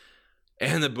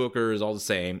the booker is all the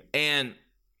same. And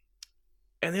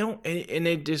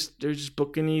they're just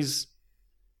booking these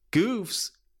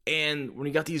goofs. And when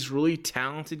you got these really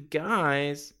talented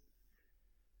guys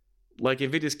like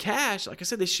Invictus Cash, like I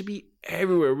said, they should be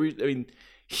everywhere.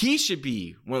 He should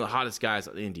be one of the hottest guys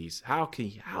on the indies. How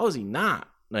is he not?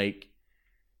 Like,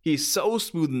 he's so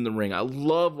smooth in the ring. I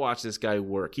love watching this guy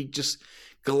work. He just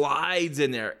glides in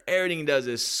there. Everything he does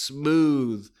is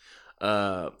smooth.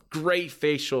 Great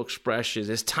facial expressions.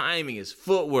 His timing, his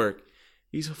footwork.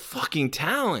 He's a fucking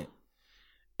talent.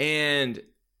 And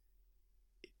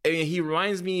he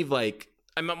reminds me of one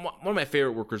of my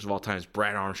favorite workers of all time is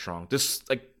Brad Armstrong.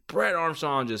 Brad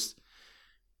Armstrong just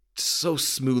so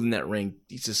smooth in that ring.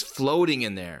 He's just floating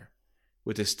in there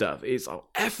with his stuff. It's all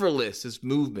effortless, his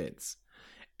movements.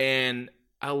 And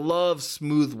I love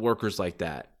smooth workers like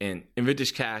that. And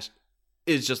Invictus Cash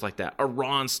is just like that. A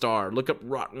Ron Starr. Look up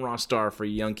Ron Starr for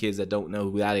young kids that don't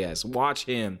know who that is. Watch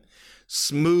him.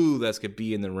 Smooth as could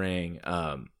be in the ring.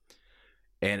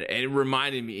 And it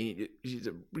reminded me,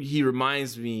 he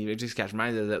reminds me, Invictus Cash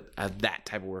reminds me of that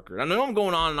type of worker. I know I'm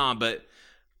going on and on, but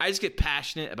I just get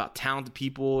passionate about talented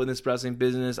people in this wrestling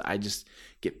business. I just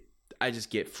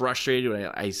get frustrated when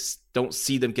I don't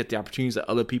see them get the opportunities that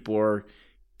other people are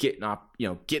getting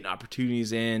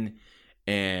opportunities in.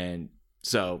 And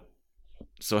so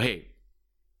hey,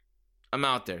 I'm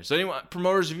out there. So anyway,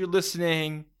 promoters, if you're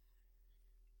listening,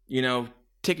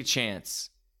 take a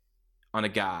chance on a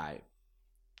guy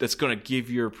that's going to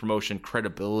give your promotion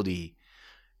credibility,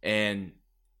 and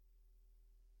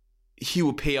he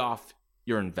will pay off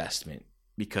your investment,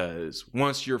 because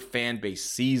once your fan base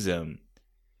sees him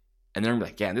and they're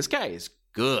like, yeah, this guy is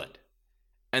good,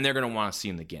 and they're going to want to see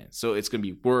him again. So it's going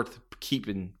to be worth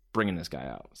bringing this guy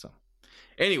out. So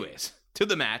anyways, to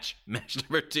the match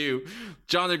number 2,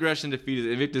 Jonathan Gresham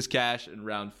defeated Invictus Cash in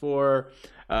round 4.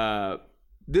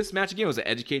 This match again was to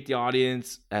educate the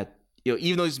audience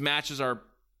even though these matches are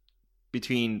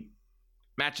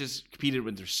matches competed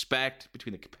with respect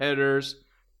between the competitors,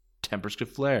 tempers could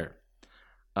flare.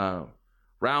 Round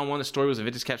 1, the story was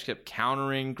Invictus Cash kept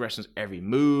countering Gresham's every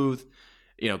move.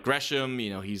 Gresham,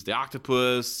 he's the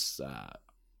octopus,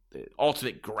 the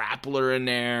ultimate grappler in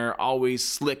there, always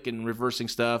slick and reversing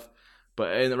stuff.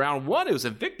 But in round 1, it was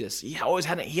Invictus. He always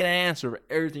had an answer for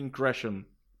everything Gresham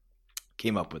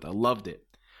came up with. I loved it.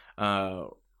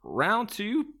 Round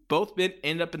 2, both men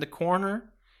ended up in the corner.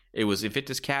 It was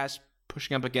Invictus Cash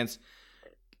pushing up against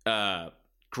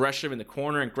Gresham in the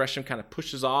corner, and Gresham kind of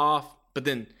pushes off. But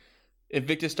then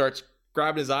Invictus starts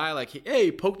grabbing his eye, like, hey,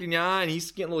 he poked in the eye, and he's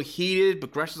getting a little heated.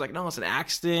 But Gresham's like, no, it's an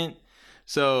accident.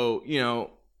 So,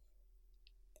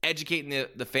 educating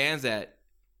the fans that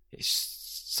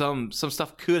some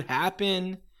stuff could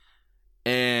happen.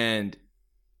 And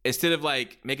instead of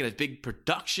making a big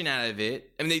production out of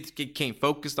it, they came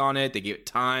focused on it. They gave it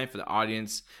time for the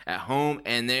audience at home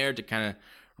and there to kind of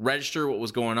register what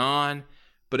was going on.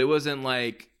 But it wasn't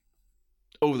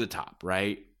over the top,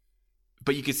 right?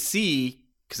 But you could see,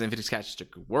 because Invictus Cash is a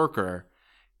good worker,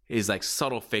 his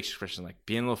subtle face expression,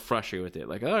 being a little frustrated with it.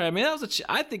 All right,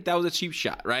 I think that was a cheap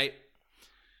shot, right?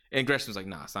 And Gresham's like,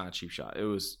 nah, it's not a cheap shot. It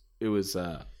was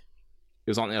on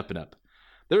the up and up.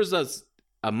 There was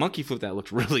a monkey flip that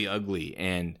looked really ugly,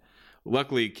 and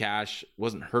luckily Cash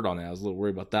wasn't hurt on that. I was a little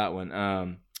worried about that one.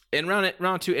 And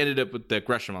round 2 ended up with the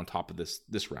Gresham on top of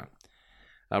this round.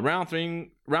 Round three,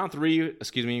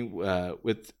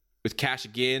 with Cash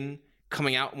again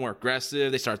coming out more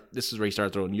aggressive. This is where he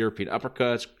started throwing European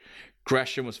uppercuts.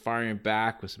 Gresham was firing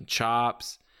back with some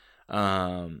chops.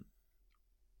 A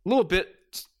little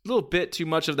bit too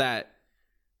much of that.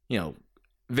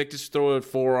 Victus throw a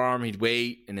forearm, he'd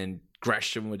wait, and then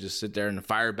Gresham would just sit there and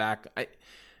fire back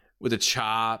with a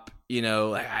chop.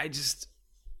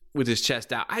 with his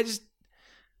chest out.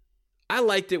 I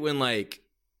liked it when like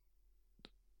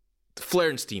Flair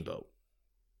and Steamboat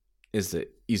is the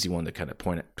easy one to kind of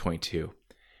point to,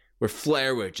 where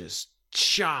Flair would just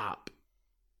chop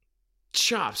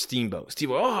Steamboat.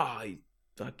 He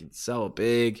fucking sell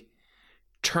big,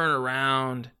 turn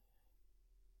around,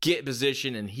 get in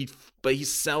position, and but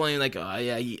he's selling like,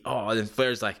 and then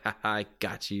Flair's like, haha, I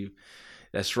got you.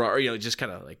 That's right. Or, just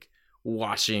kind of like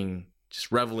watching,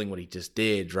 just reveling what he just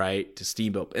did, right, to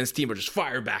Steamboat. And Steamboat just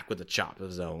fired back with a chop of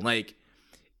his own. Like,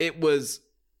 it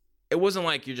wasn't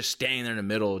like you're just standing there in the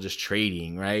middle just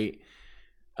trading, right?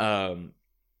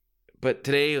 But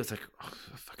today it was like, I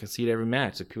fucking see it every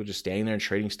match. Like, people just standing there and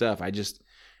trading stuff. I just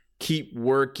keep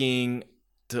working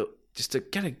to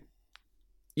kind of,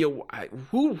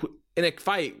 who in a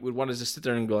fight would want to just sit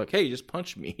there and go like, hey, just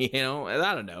punch me, I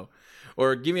don't know.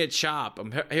 Or give me a chop.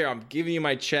 I'm giving you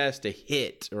my chest to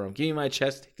hit, or I'm giving you my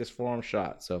chest to take this forearm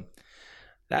shot. So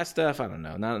that stuff, I don't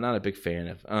know. Not a big fan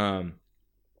of.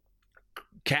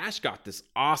 Cash got this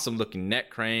awesome looking neck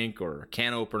crank or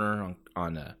can opener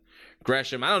on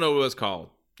Gresham. I don't know what it was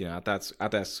called. That's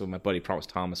what my buddy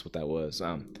promised Thomas what that was.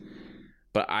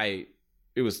 But it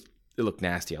looked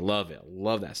nasty. I love it. I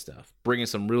love that stuff. Bringing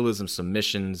some realism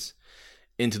submissions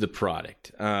into the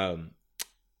product.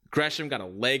 Gresham got a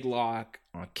leg lock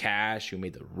on Cash, who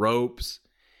made the ropes,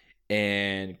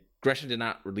 and Gresham did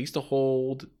not release the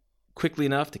hold quickly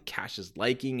enough to Cash's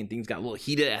liking, and things got a little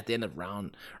heated at the end of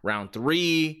round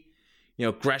 3.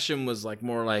 Gresham was like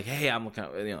more like, hey, I'm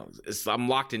I'm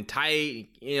locked in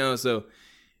tight, so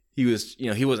he was,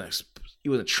 he wasn't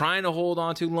trying to hold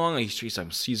on too long.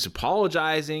 He's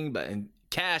apologizing, but and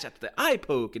Cash after the eye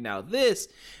poke, and now this,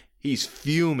 he's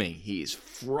fuming, he's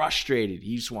frustrated,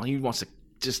 he wants to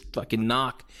just fucking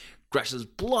knock Gresham's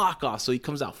block off. So he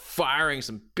comes out firing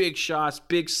some big shots,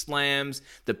 big slams.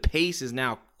 The pace is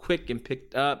now quick and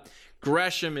picked up.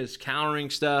 Gresham is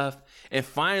countering stuff. And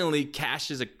finally,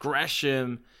 Cash's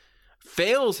aggression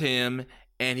fails him,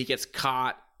 and he gets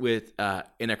caught with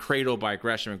in a cradle by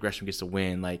Gresham, and Gresham gets the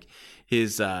win. Like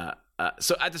his so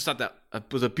I just thought that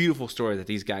was a beautiful story that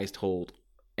these guys told,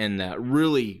 and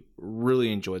really,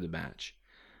 really enjoyed the match.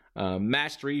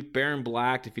 Match 3, Baron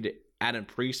Black defeated Adam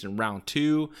Priest in round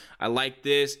 2. I like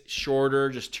this. Shorter,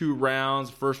 just 2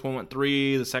 rounds. The first one went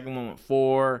 3. The second one went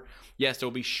 4. Yes, there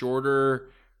will be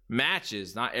shorter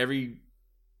matches. Not every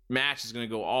match is going to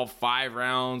go all 5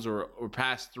 rounds or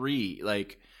past 3.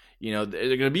 Like, they're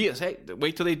going to be, hey,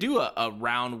 wait till they do a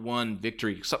round 1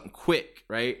 victory. Something quick,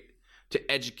 right?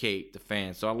 To educate the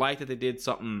fans. So I like that they did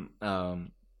something a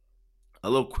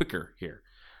little quicker here.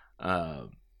 There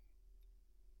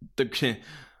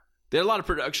are a lot of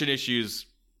production issues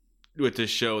with this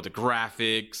show. The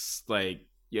graphics, like,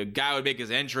 a guy would make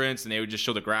his entrance and they would just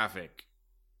show the graphic,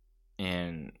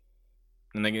 and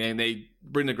they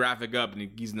bring the graphic up and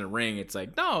he's in the ring. It's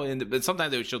like, no, but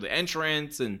sometimes they would show the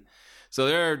entrance, and so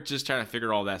they're just trying to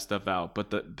figure all that stuff out.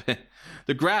 But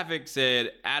the graphic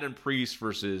said Adam Priest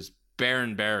versus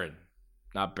Baron,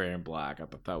 not Baron Black. I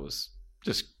thought that was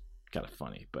just kind of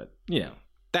funny, but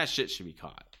that shit should be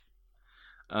caught.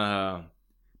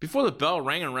 Before the bell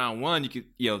rang in round 1,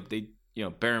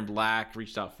 Baron Black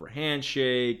reached out for a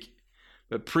handshake,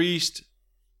 but Priest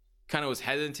kind of was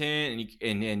hesitant,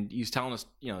 and he was telling us,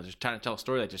 just trying to tell a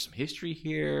story like there's some history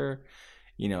here,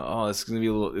 it's gonna be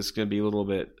a little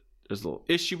bit. There's a little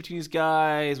issue between these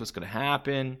guys. What's gonna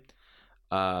happen?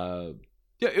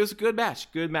 It was a good match.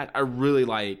 I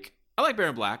like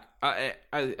Baron Black. I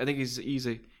think he's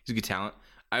a good talent.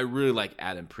 I really like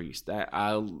Adam Priest.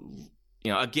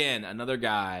 Again, another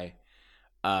guy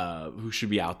who should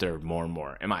be out there more and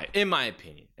more, in my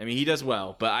opinion. I mean, he does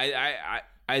well, but I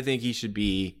think he should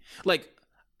be, like,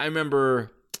 I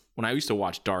remember when I used to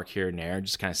watch Dark here and there,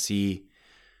 just kind of see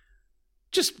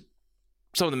just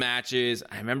some of the matches.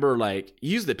 I remember, like,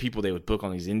 usually the people they would book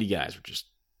on these indie guys were just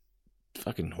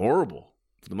fucking horrible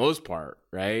for the most part,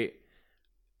 right?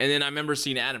 And then I remember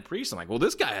seeing Adam Priest. I'm like, well,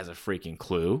 this guy has a freaking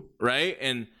clue, right?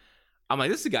 And I'm like,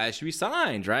 this is the guy that should be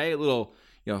signed, right? A little,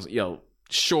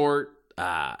 short,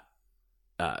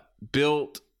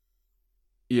 built.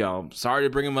 Sorry to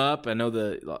bring him up. I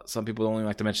know some people don't even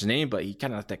like to mention his name, but he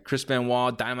kind of like that Chris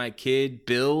Benoit, Dynamite Kid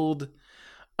build.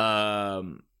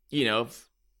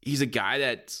 He's a guy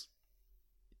that's,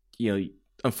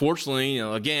 unfortunately,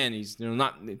 again, he's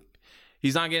not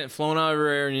getting flown out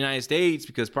everywhere in the United States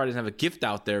because probably doesn't have a gift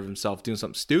out there of himself doing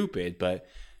something stupid. But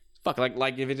fuck,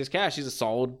 like if it's Cash, he's a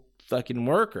solid fucking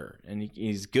worker, and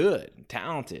he's good and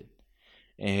talented,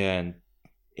 and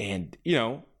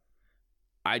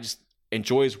I just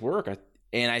enjoy his work.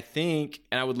 And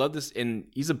I would love this, and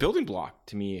he's a building block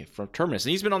to me from Terminus.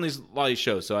 And he's been on a lot of these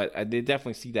shows, so I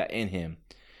definitely see that in him.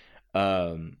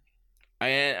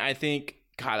 I think,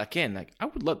 God, again, like, I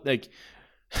would love, like,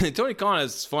 Tony Khan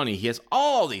is funny. He has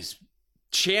all these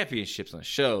championships on the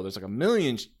show. There's like a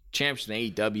million championships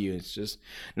in AEW. It's just,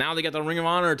 now they got the Ring of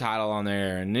Honor title on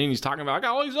there. And then he's talking about, I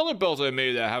got all these other belts I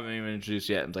made that I haven't even introduced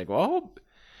yet. It's like, well,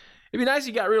 it'd be nice if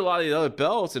you got rid of a lot of these other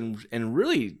belts and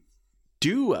really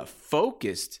do a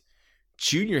focused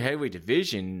junior heavyweight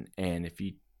division. And if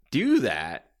you do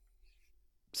that,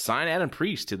 sign Adam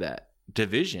Priest to that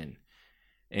division.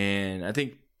 And I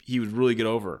think he would really get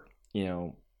over,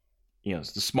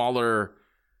 it's the smaller,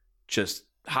 just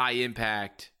high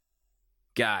impact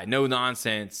guy, no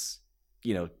nonsense,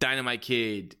 Dynamite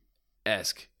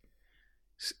Kid-esque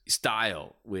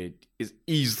style, which is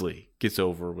easily gets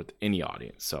over with any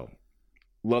audience. So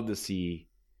love to see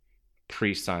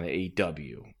Priest sign to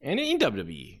AEW and in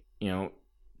WWE.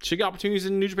 Should get opportunities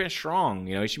in New Japan Strong.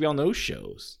 He should be on those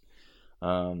shows.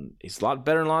 He's a lot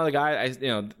better than a lot of the guys.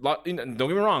 Don't get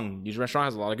me wrong, New Japan Strong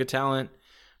has a lot of good talent,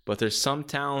 but there's some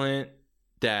talent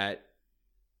that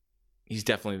he's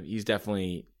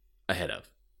definitely ahead of.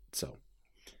 So,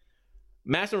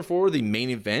 match number 4, the main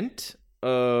event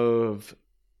of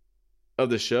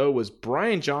the show was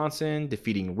Brian Johnson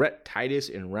defeating Rhett Titus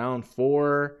in round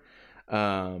 4.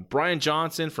 Brian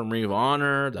Johnson from Ring of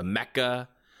Honor, the Mecca.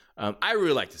 I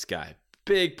really like this guy.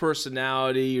 Big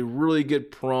personality, really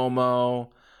good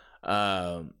promo.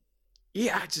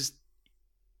 He's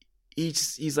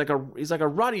like a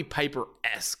Roddy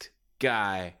Piper-esque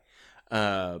guy.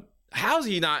 How's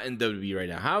he not in WWE right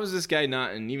now? How is this guy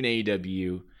not in even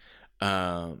AEW?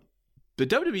 But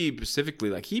WWE specifically,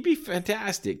 like, he'd be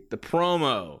fantastic. The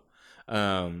promo,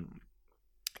 I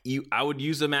would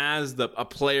use him as a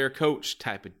player coach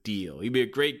type of deal. He'd be a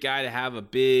great guy to have a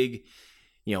big,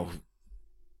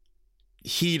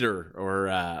 heater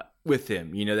or with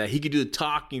him, that he could do the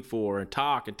talking for and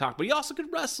talk, but he also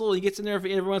could wrestle. He gets in there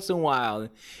every once in a while,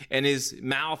 and his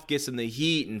mouth gets in the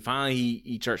heat, and finally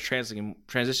he starts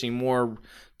transitioning more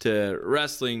to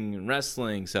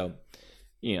wrestling. So,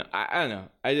 I don't know.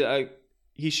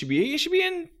 He should be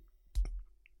in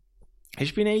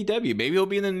AEW. Maybe he'll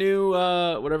be in the new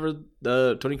whatever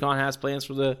the Tony Khan has plans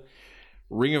for the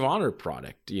Ring of Honor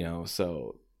product.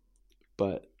 So,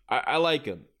 but I like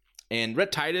him. And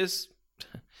Rhett Titus,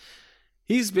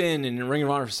 he's been in the Ring of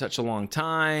Honor for such a long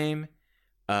time.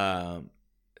 And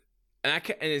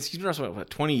he's been wrestling for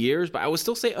 20 years, but I would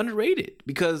still say underrated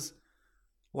because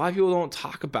a lot of people don't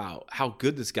talk about how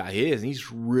good this guy is, and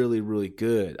he's really, really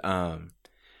good. I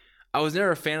was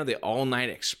never a fan of the All Night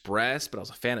Express, but I was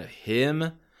a fan of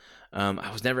him.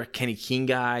 I was never a Kenny King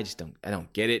guy. I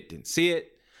don't get it. Didn't see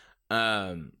it.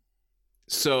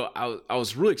 So I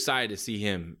was really excited to see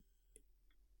him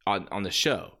on the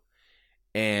show,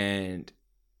 and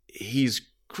he's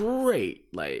great.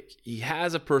 Like, he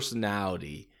has a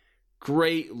personality,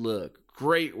 great look,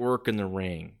 great work in the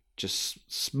ring, just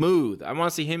smooth. I want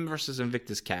to see him versus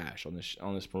Invictus Cash on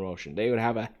this promotion. They would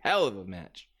have a hell of a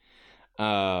match.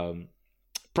 Brian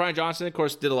Johnson, of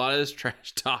course, did a lot of this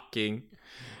trash talking.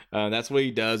 That's what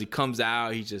he does. He comes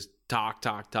out, he just talks,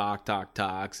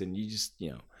 and you just,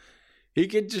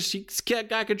 this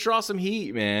guy could draw some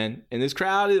heat, man. And this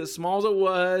crowd, as small as it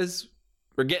was,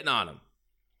 we're getting on him.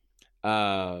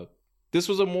 This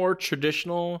was a more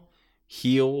traditional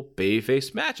heel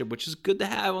babyface matchup, which is good to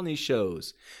have on these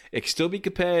shows. It can still be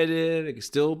competitive. It can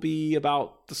still be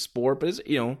about the sport, but it's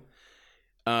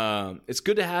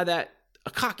good to have a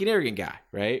cocky and arrogant guy,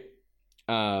 right?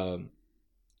 Round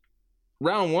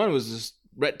 1 was just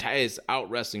Rhett Titus out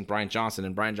wrestling Brian Johnson,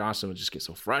 and Brian Johnson would just get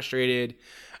so frustrated.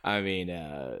 I mean,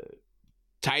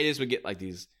 Titus would get like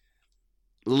these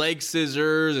leg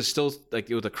scissors, and still like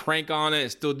with a crank on it,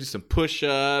 and still do some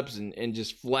push-ups and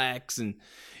just flex and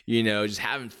just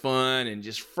having fun and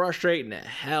just frustrating the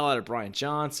hell out of Brian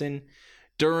Johnson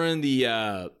during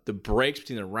the breaks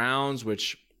between the rounds,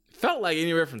 which felt like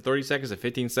anywhere from 30 seconds to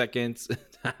 15 seconds.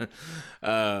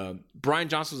 Brian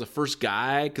Johnson was the first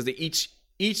guy because each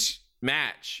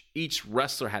match, each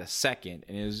wrestler had a second,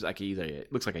 and it was like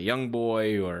it looks like a young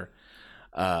boy or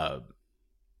that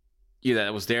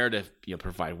was there to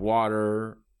provide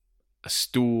water, a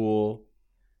stool,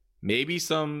 maybe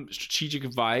some strategic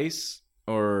advice,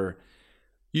 or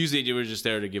usually they were just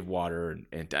there to give water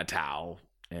and a towel.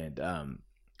 And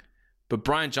but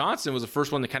Brian Johnson was the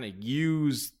first one to kind of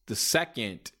use the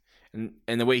second, and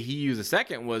the way he used the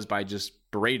second was by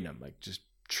just berating him, like just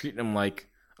treating him like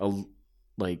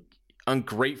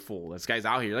ungrateful. This guy's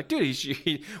out here, like,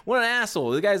 dude, what an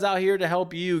asshole. This guy's out here to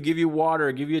help you, give you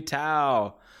water, give you a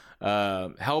towel,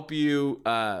 help you,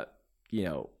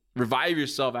 revive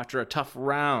yourself after a tough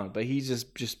round. But he's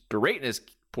just berating this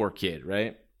poor kid,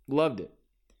 right? Loved it.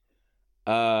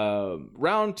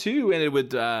 Round 2 ended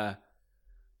with Brian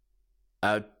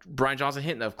Johnson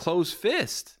hitting a closed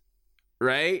fist,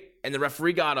 right? And the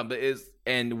referee got him,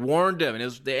 and warned him, and it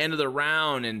was the end of the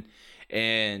round,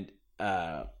 and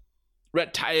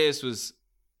Rhett Titus was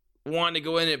wanting to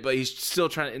go in it, but he's still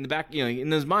trying to, in the back,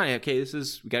 in his mind, okay, we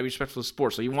gotta be respectful of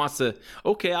sport. So he wants to,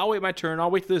 okay, I'll wait my turn. I'll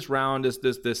wait till this round, this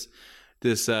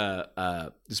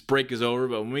break is over.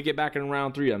 But when we get back in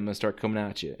round 3, I'm gonna start coming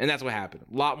at you. And that's what happened.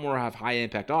 A lot more have high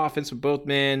impact offense from both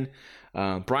men.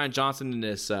 Brian Johnson in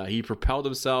this, he propelled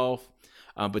himself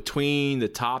between the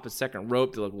top and second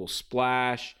rope, did like a little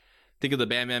splash. Think of the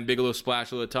Bam Bam Bigelow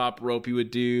splash over the top rope he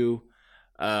would do.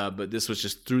 But this was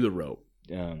just through the rope,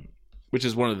 which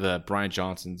is one of the Brian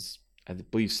Johnson's, I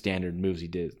believe, standard moves he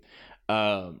did.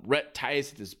 Rhett Titus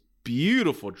hit this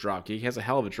beautiful drop kick. He has a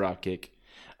hell of a drop kick.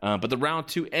 But the round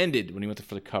 2 ended when he went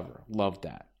for the cover. Loved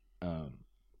that. And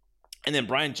then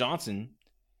Brian Johnson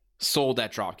sold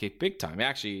that drop kick big time.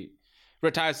 Actually,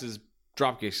 Rhett Titus'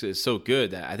 drop kick is so good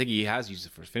that I think he has used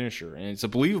it for a finisher. And it's a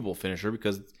believable finisher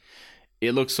because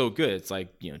it looks so good. It's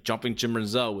like, jumping Jim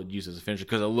Renzel would use it as a finisher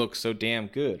because it looks so damn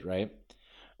good, right?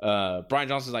 Brian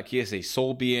Johnson's like he has a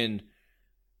soul being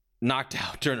knocked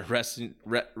out during a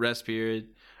rest period.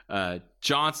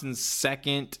 Johnson's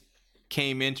second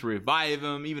came in to revive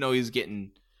him, even though he's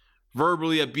getting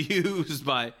verbally abused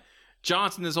by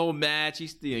Johnson this whole match.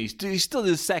 He's still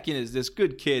the second. Is this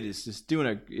good kid is just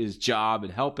doing his job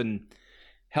and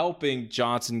helping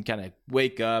Johnson kind of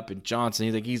wake up. And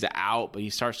Johnson, he's out, but he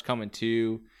starts coming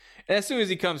to. And as soon as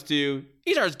he comes to,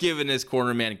 he starts giving his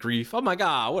corner man grief. Oh my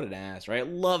God, what an ass, right?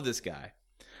 Love this guy.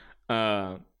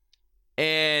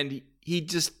 And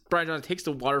Brian Johnson takes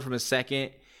the water from his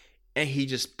second, and he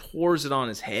just pours it on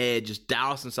his head, just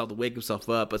douses himself to wake himself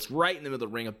up. But it's right in the middle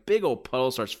of the ring. A big old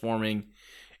puddle starts forming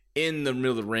in the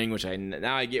middle of the ring, which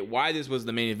I get why this was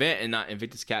the main event and not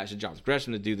Invictus Cash and John's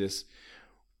Gresham to do this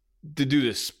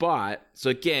spot. So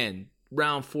again,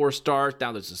 round 4 starts.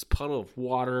 Now there's this puddle of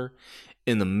water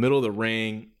in the middle of the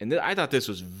ring, and I thought this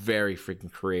was very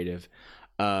freaking creative.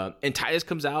 And Titus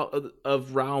comes out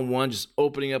of round 1 just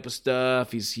opening up his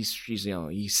stuff. He's he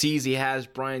sees he has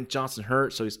Brian Johnson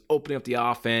hurt, so he's opening up the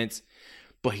offense,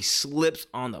 but he slips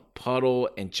on the puddle,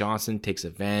 and Johnson takes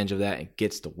advantage of that and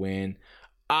gets the win.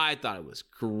 I thought it was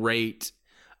great.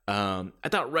 I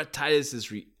thought Rhett Titus'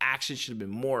 reaction should have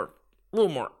been a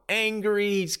little more angry.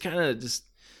 He's kind of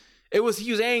he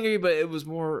was angry, but it was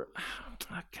more,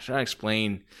 how should I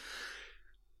explain?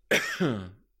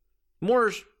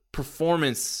 More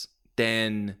performance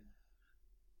than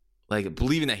like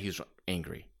believing that he was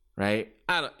angry, right?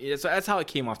 That's how it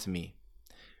came off to me.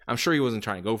 I'm sure he wasn't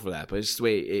trying to go for that, but it's just the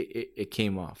way it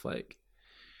came off. Like,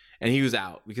 and he was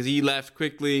out because he left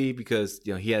quickly because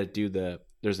he had to do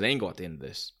there's an angle at the end of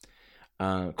this.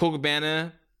 Colt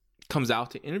Cabana comes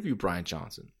out to interview Brian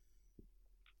Johnson,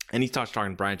 and he starts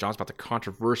talking to Brian Johnson about the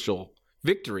controversial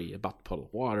victory about the puddle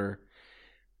of water,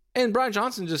 and Brian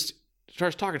Johnson just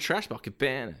starts talking trash about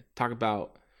Cabana, talking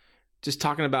about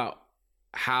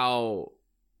how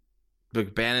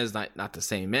Cabana is not the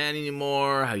same man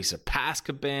anymore, how he surpassed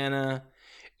Cabana,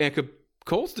 and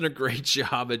Colt's done a great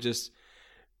job at just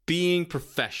being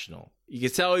professional. You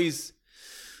can tell he's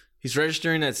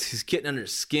registering that he's getting under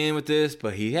his skin with this,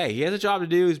 but he has a job to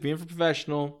do. He's being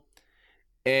professional,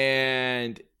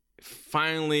 and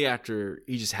finally, after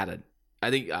he just had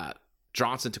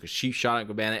Johnson took a cheap shot at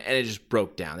Cabana, and it just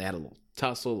broke down. They had a little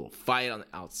tussle, a little fight on the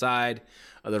outside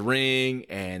of the ring,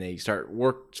 and they start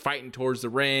fighting towards the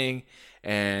ring,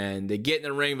 and they get in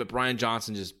the ring, but Brian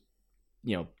Johnson just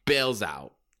bails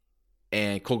out,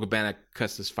 and Colt Cabana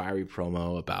cuts this fiery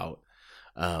promo about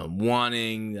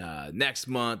wanting next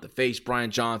month to face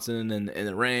Brian Johnson in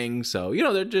the ring. So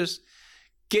they're just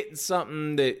getting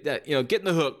something that getting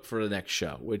the hook for the next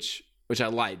show, which I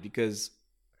like, because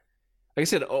like I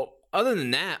said, other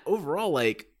than that, overall,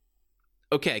 like,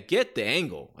 okay, I get the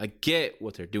angle. I get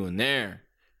what they're doing there.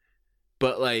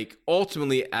 But, like,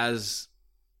 ultimately, as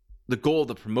the goal of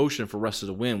the promotion for Wrestle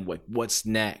to Win, like, what's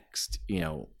next?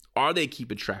 Are they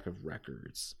keeping track of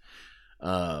records?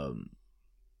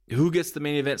 Who gets the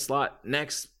main event slot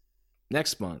next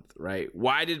month, right?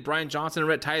 Why did Brian Johnson and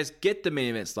Rhett Titus get the main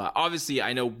event slot? Obviously,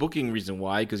 I know booking reason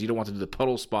why, because you don't want to do the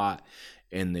puddle spot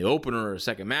in the opener or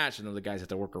second match, and the guys have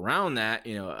to work around that,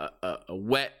 a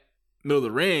wet middle of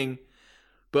the ring.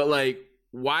 But, like,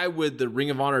 why would the Ring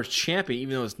of Honor champion,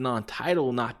 even though it's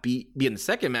non-title, not be in the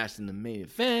second match in the main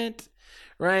event,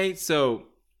 right? So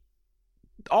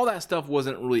all that stuff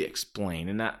wasn't really explained,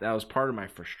 and that was part of my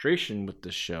frustration with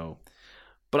the show.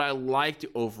 But I like the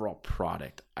overall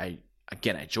product. I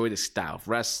enjoy the style of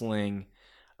wrestling.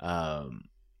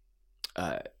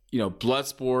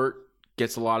 Bloodsport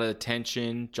gets a lot of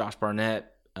attention. Josh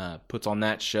Barnett puts on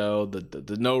that show.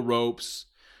 The no ropes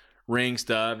ring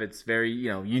stuff. It's very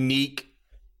unique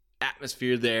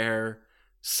atmosphere there.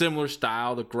 Similar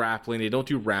style, the grappling. They don't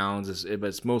do rounds, but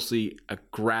it's mostly a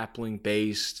grappling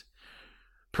based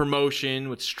promotion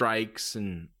with strikes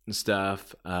and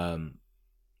stuff.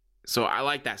 So I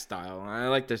like that style. I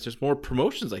like that there's more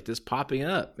promotions like this popping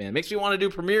up, man. It makes me want to do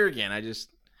Premiere again. I just,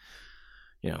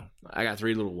 I got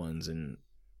 3 little ones and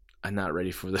I'm not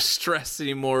ready for the stress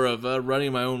anymore of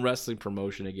running my own wrestling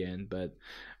promotion again. But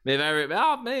maybe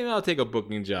I'll take a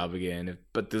booking job again.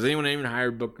 But does anyone even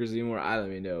hire bookers anymore? I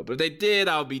don't even know. But if they did,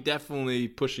 I'll be definitely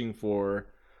pushing for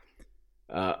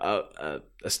a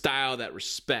style that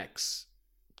respects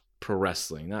pro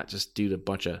wrestling, not just do a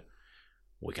bunch of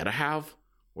we gotta have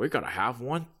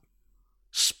one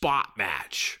spot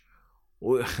match.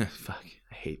 Fuck,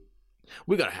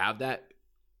 we gotta have that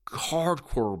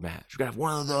hardcore match. We gotta have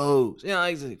one of those.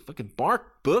 It's like fucking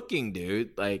bark booking,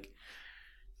 dude. Like,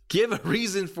 give a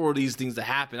reason for these things to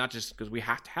happen, not just because we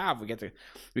have to have. We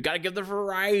gotta give the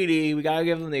variety. We gotta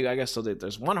give them I guess so that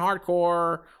there's one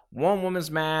hardcore, one women's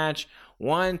match,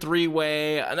 one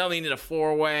 3-way. I know they need a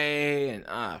 4-way, and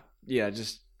it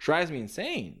just drives me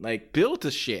insane. Like, build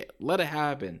the shit. Let it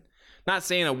happen. Not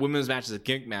saying a women's match is a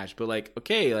gimmick match, but like,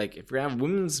 okay, like if you're gonna have a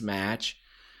women's match,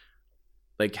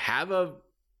 like have a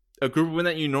group of women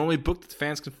that you normally book that the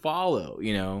fans can follow.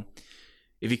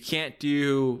 If you can't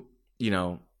do,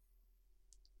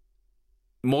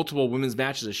 multiple women's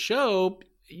matches a show,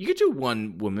 you could do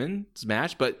one women's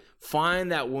match, but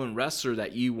find that one wrestler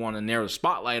that you want to narrow the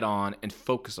spotlight on and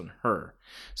focus on her.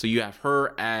 So you have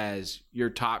her as your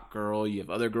top girl. You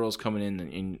have other girls coming in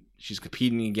and she's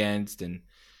competing against, and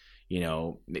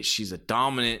she's a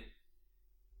dominant.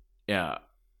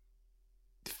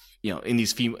 In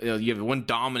these female, you have one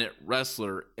dominant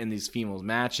wrestler in these females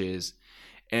matches,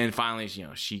 and finally,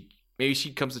 she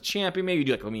becomes a champion. Maybe you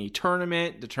do like a mini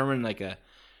tournament, determine like a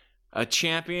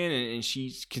champion, and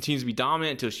she continues to be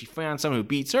dominant until she finds someone who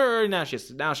beats her. Now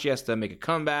she has to make a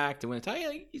comeback to win a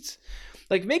title. It's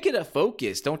like, make it a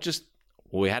focus. Don't just,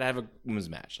 we had to have a women's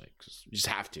match. Like, you just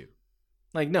have to.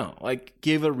 Like, no. Like,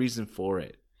 give a reason for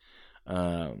it.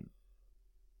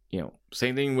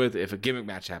 Same thing with if a gimmick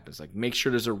match happens. Like, make sure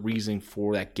there's a reason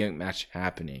for that gimmick match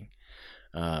happening.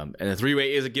 And the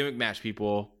 3-way is a gimmick match,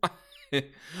 people.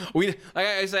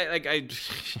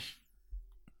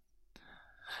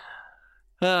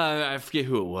 I forget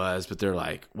who it was, but they're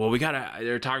like, well,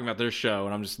 they're talking about their show,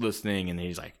 and I'm just listening, and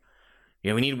he's like,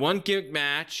 we need one gimmick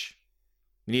match.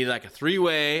 We need like a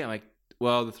 3-way. I'm like,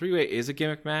 well, the 3-way is a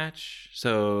gimmick match.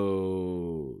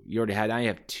 So you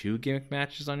have 2 gimmick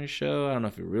matches on your show. I don't know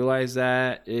if you realize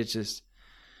that. It's just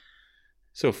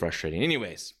so frustrating.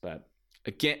 Anyways, but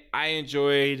again, I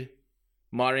enjoyed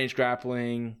Modern Age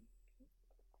Grappling.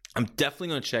 I'm definitely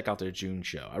going to check out their June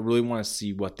show. I really want to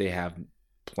see what they have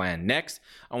planned next.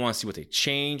 I want to see what they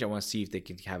change. I want to see if they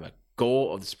can have a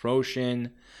goal of this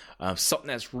promotion, something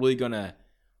that's really going to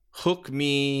hook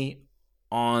me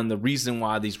on the reason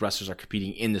why these wrestlers are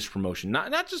competing in this promotion.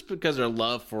 Not just because of their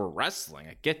love for wrestling.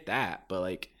 I get that,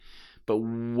 but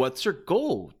what's their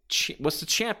goal? What's the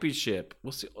championship?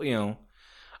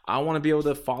 I want to be able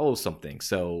to follow something.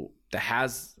 So I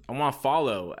want to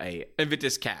follow a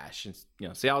Invictus Cash, and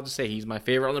I'll just say he's my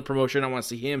favorite on the promotion. I want to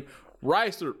see him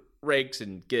rise through ranks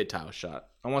and get a title shot.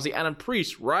 I want to see Adam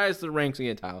Priest rise to the ranks and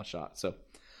get a title shot. So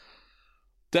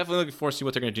definitely looking forward to see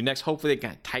what they're going to do next. Hopefully they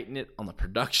kind of tighten it on the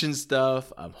production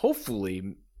stuff.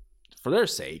 Hopefully, for their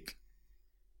sake,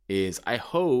 I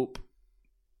hope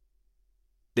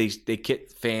they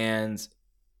get fans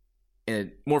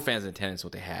and more fans in attendance than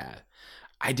what they had.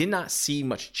 I did not see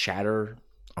much chatter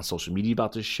on social media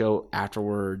about this show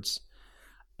afterwards.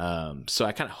 So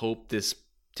I kind of hope this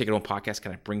Take It Home podcast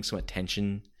kind of brings some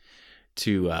attention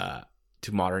to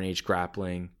Modern Age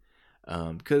Grappling,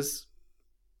 because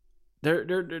they're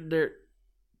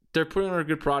putting on a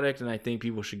good product, and I think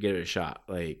people should give it a shot.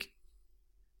 Like,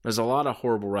 there's a lot of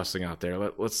horrible wrestling out there.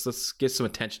 Let's get some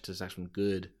attention to some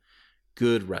good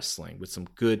wrestling with some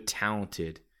good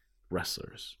talented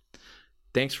wrestlers.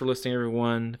 Thanks for listening,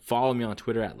 everyone. Follow me on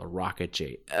Twitter at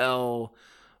LaRoccaJL.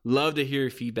 Love to hear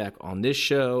your feedback on this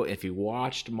show. If you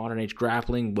watched Modern Age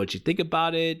Grappling, what'd you think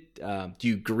about it? Do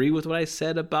you agree with what I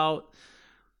said about,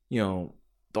 the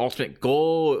ultimate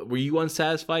goal? Were you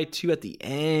unsatisfied too at the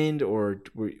end, or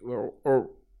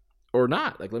or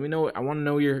not. Like, let me know. I want to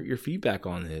know your feedback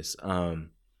on this. And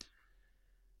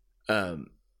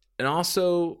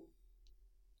also,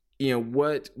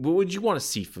 what would you want to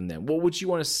see from them? What would you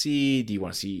want to see? Do you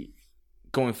want to see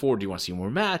going forward? Do you want to see more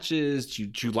matches? Do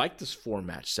you like this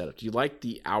 4-match setup? Do you like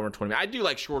the hour and 20 minutes? I do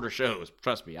like shorter shows.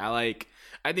 Trust me. I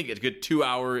think a good 2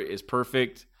 hour is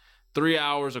perfect. 3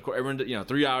 hours, of course, everyone,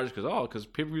 3 hours because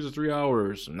pay-per-views are 3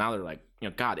 hours. And now they're like,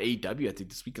 God, AEW, I think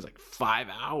this week is like 5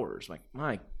 hours. Like,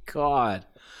 my God.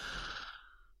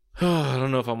 I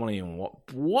don't know if I want to even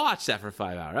watch that for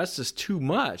 5 hours. That's just too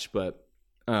much, but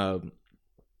I'll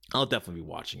definitely be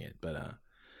watching it. But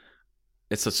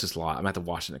it's just a lot. I'm going to have to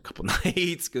watch it in a couple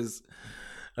nights because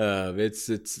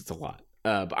it's a lot.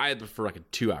 But I prefer like a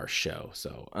 2-hour show.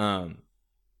 So,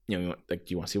 do you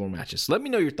want to see more matches? So let me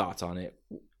know your thoughts on it.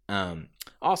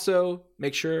 Also,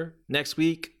 make sure next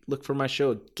week, look for my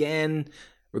show again.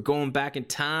 We're going back in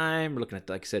time. We're looking at,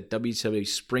 like I said, WCW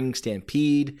Spring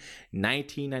Stampede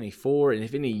 1994. And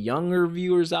if any younger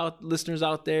listeners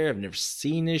out there have never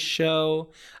seen this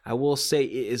show, I will say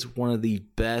it is one of the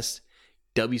best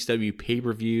WCW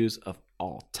pay-per-views of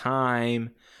all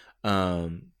time. A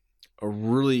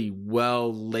really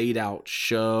well laid out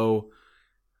show.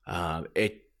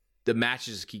 The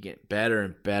matches keep getting better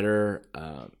and better.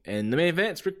 And the main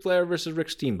event is Ric Flair versus Rick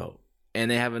Steamboat. And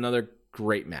they have another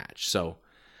great match. So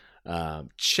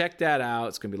check that out.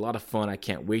 It's going to be a lot of fun. I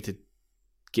can't wait to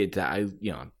get that. I'm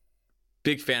a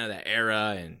big fan of that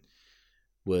era and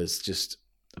was just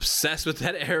obsessed with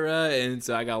that era. And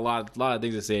so I got a lot of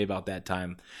things to say about that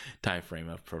time frame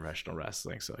of professional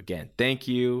wrestling. So again, thank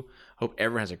you. Hope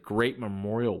everyone has a great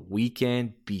Memorial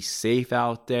weekend. Be safe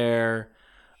out there.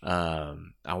 I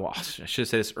should have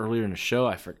said this earlier in the show.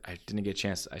 I didn't get a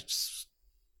chance.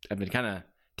 I've been kind of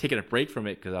taking a break from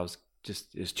it because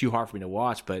it's too hard for me to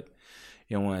watch. But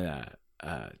I want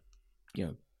to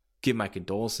give my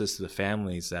condolences to the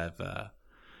families of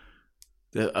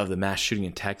the mass shooting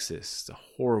in Texas. The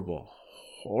horrible.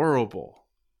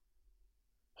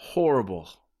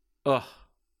 Oh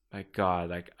my God!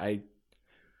 Like I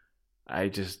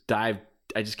just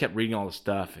kept reading all the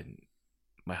stuff and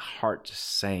my heart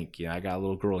just sank. I got a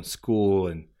little girl in school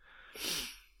and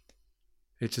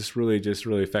it just really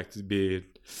affected me.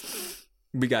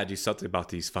 We gotta do something about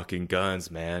these fucking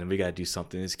guns, man. We gotta do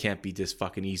something. This can't be this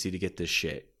fucking easy to get this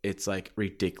shit. It's like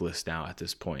ridiculous now at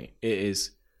this point. It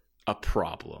is a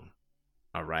problem.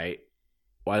 All right.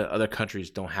 Why other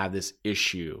countries don't have this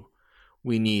issue?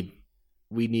 We need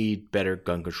better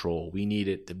gun control. We need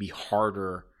it to be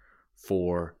harder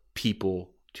for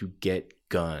people to get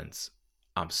guns.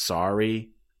 I'm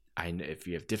sorry. I know if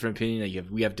you have different opinion,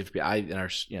 we have different. I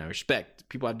respect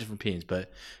people have different opinions,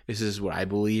 but this is what I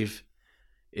believe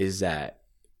is that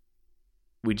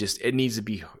it needs to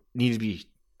be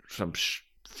some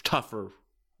tougher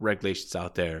regulations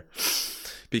out there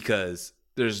because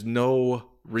there's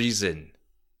no reason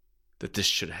that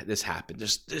this happened.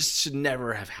 This should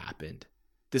never have happened.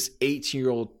 This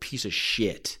 18-year-old piece of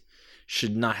shit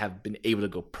should not have been able to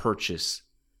go purchase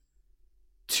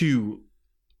 2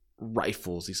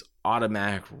 rifles, these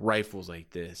automatic rifles like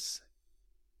this,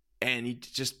 and he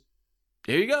just,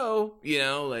 here you go,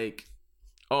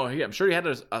 I'm sure he had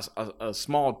a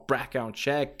small background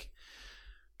check,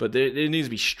 but there needs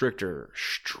to be stricter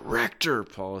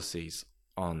policies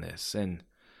on this. And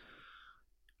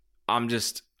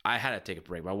I had to take a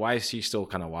break. My wife, she still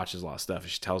kind of watches a lot of stuff.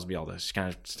 She tells me all this. She kind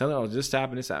of tells me, this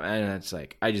happened, and it's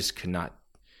like I just could not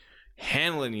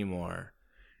handle it anymore.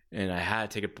 And I had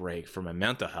to take a break for my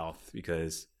mental health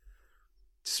because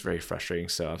it's very frustrating.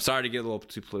 So I'm sorry to get a little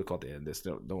too political at the end of this.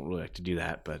 Don't really like to do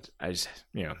that, but I just,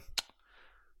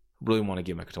 really want to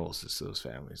give my condolences to those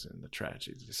families and the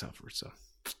tragedies they suffered. So,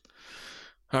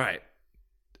 all right.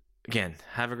 Again,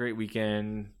 have a great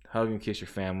weekend. Hug and kiss your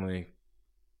family.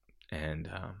 And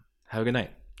have a good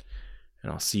night.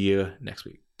 And I'll see you next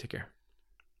week. Take care.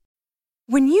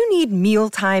 When you need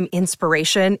mealtime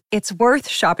inspiration, it's worth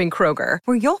shopping Kroger,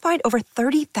 where you'll find over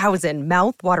 30,000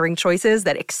 mouth-watering choices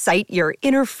that excite your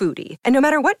inner foodie. And no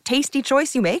matter what tasty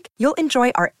choice you make, you'll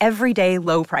enjoy our everyday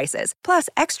low prices, plus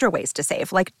extra ways to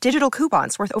save, like digital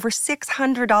coupons worth over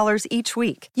 $600 each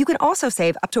week. You can also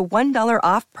save up to $1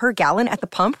 off per gallon at the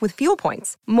pump with fuel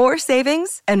points. More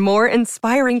savings and more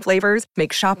inspiring flavors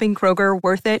make shopping Kroger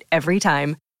worth it every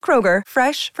time. Kroger,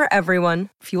 fresh for everyone.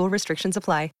 Fuel restrictions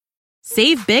apply.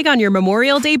 Save big on your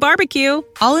Memorial Day barbecue,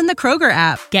 all in the Kroger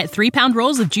app. Get 3-pound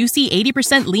rolls of juicy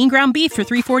 80% lean ground beef for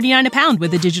 $3.49 a pound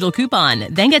with a digital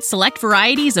coupon. Then get select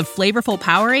varieties of flavorful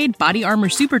Powerade, Body Armor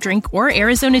Super Drink, or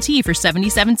Arizona tea for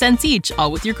 77 cents each,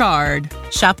 all with your card.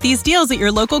 Shop these deals at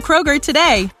your local Kroger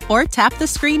today, or tap the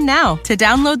screen now to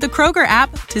download the Kroger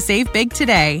app to save big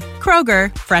today.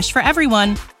 Kroger, fresh for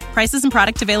everyone. Prices and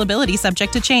product availability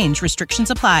subject to change.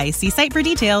 Restrictions apply. See site for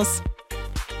details.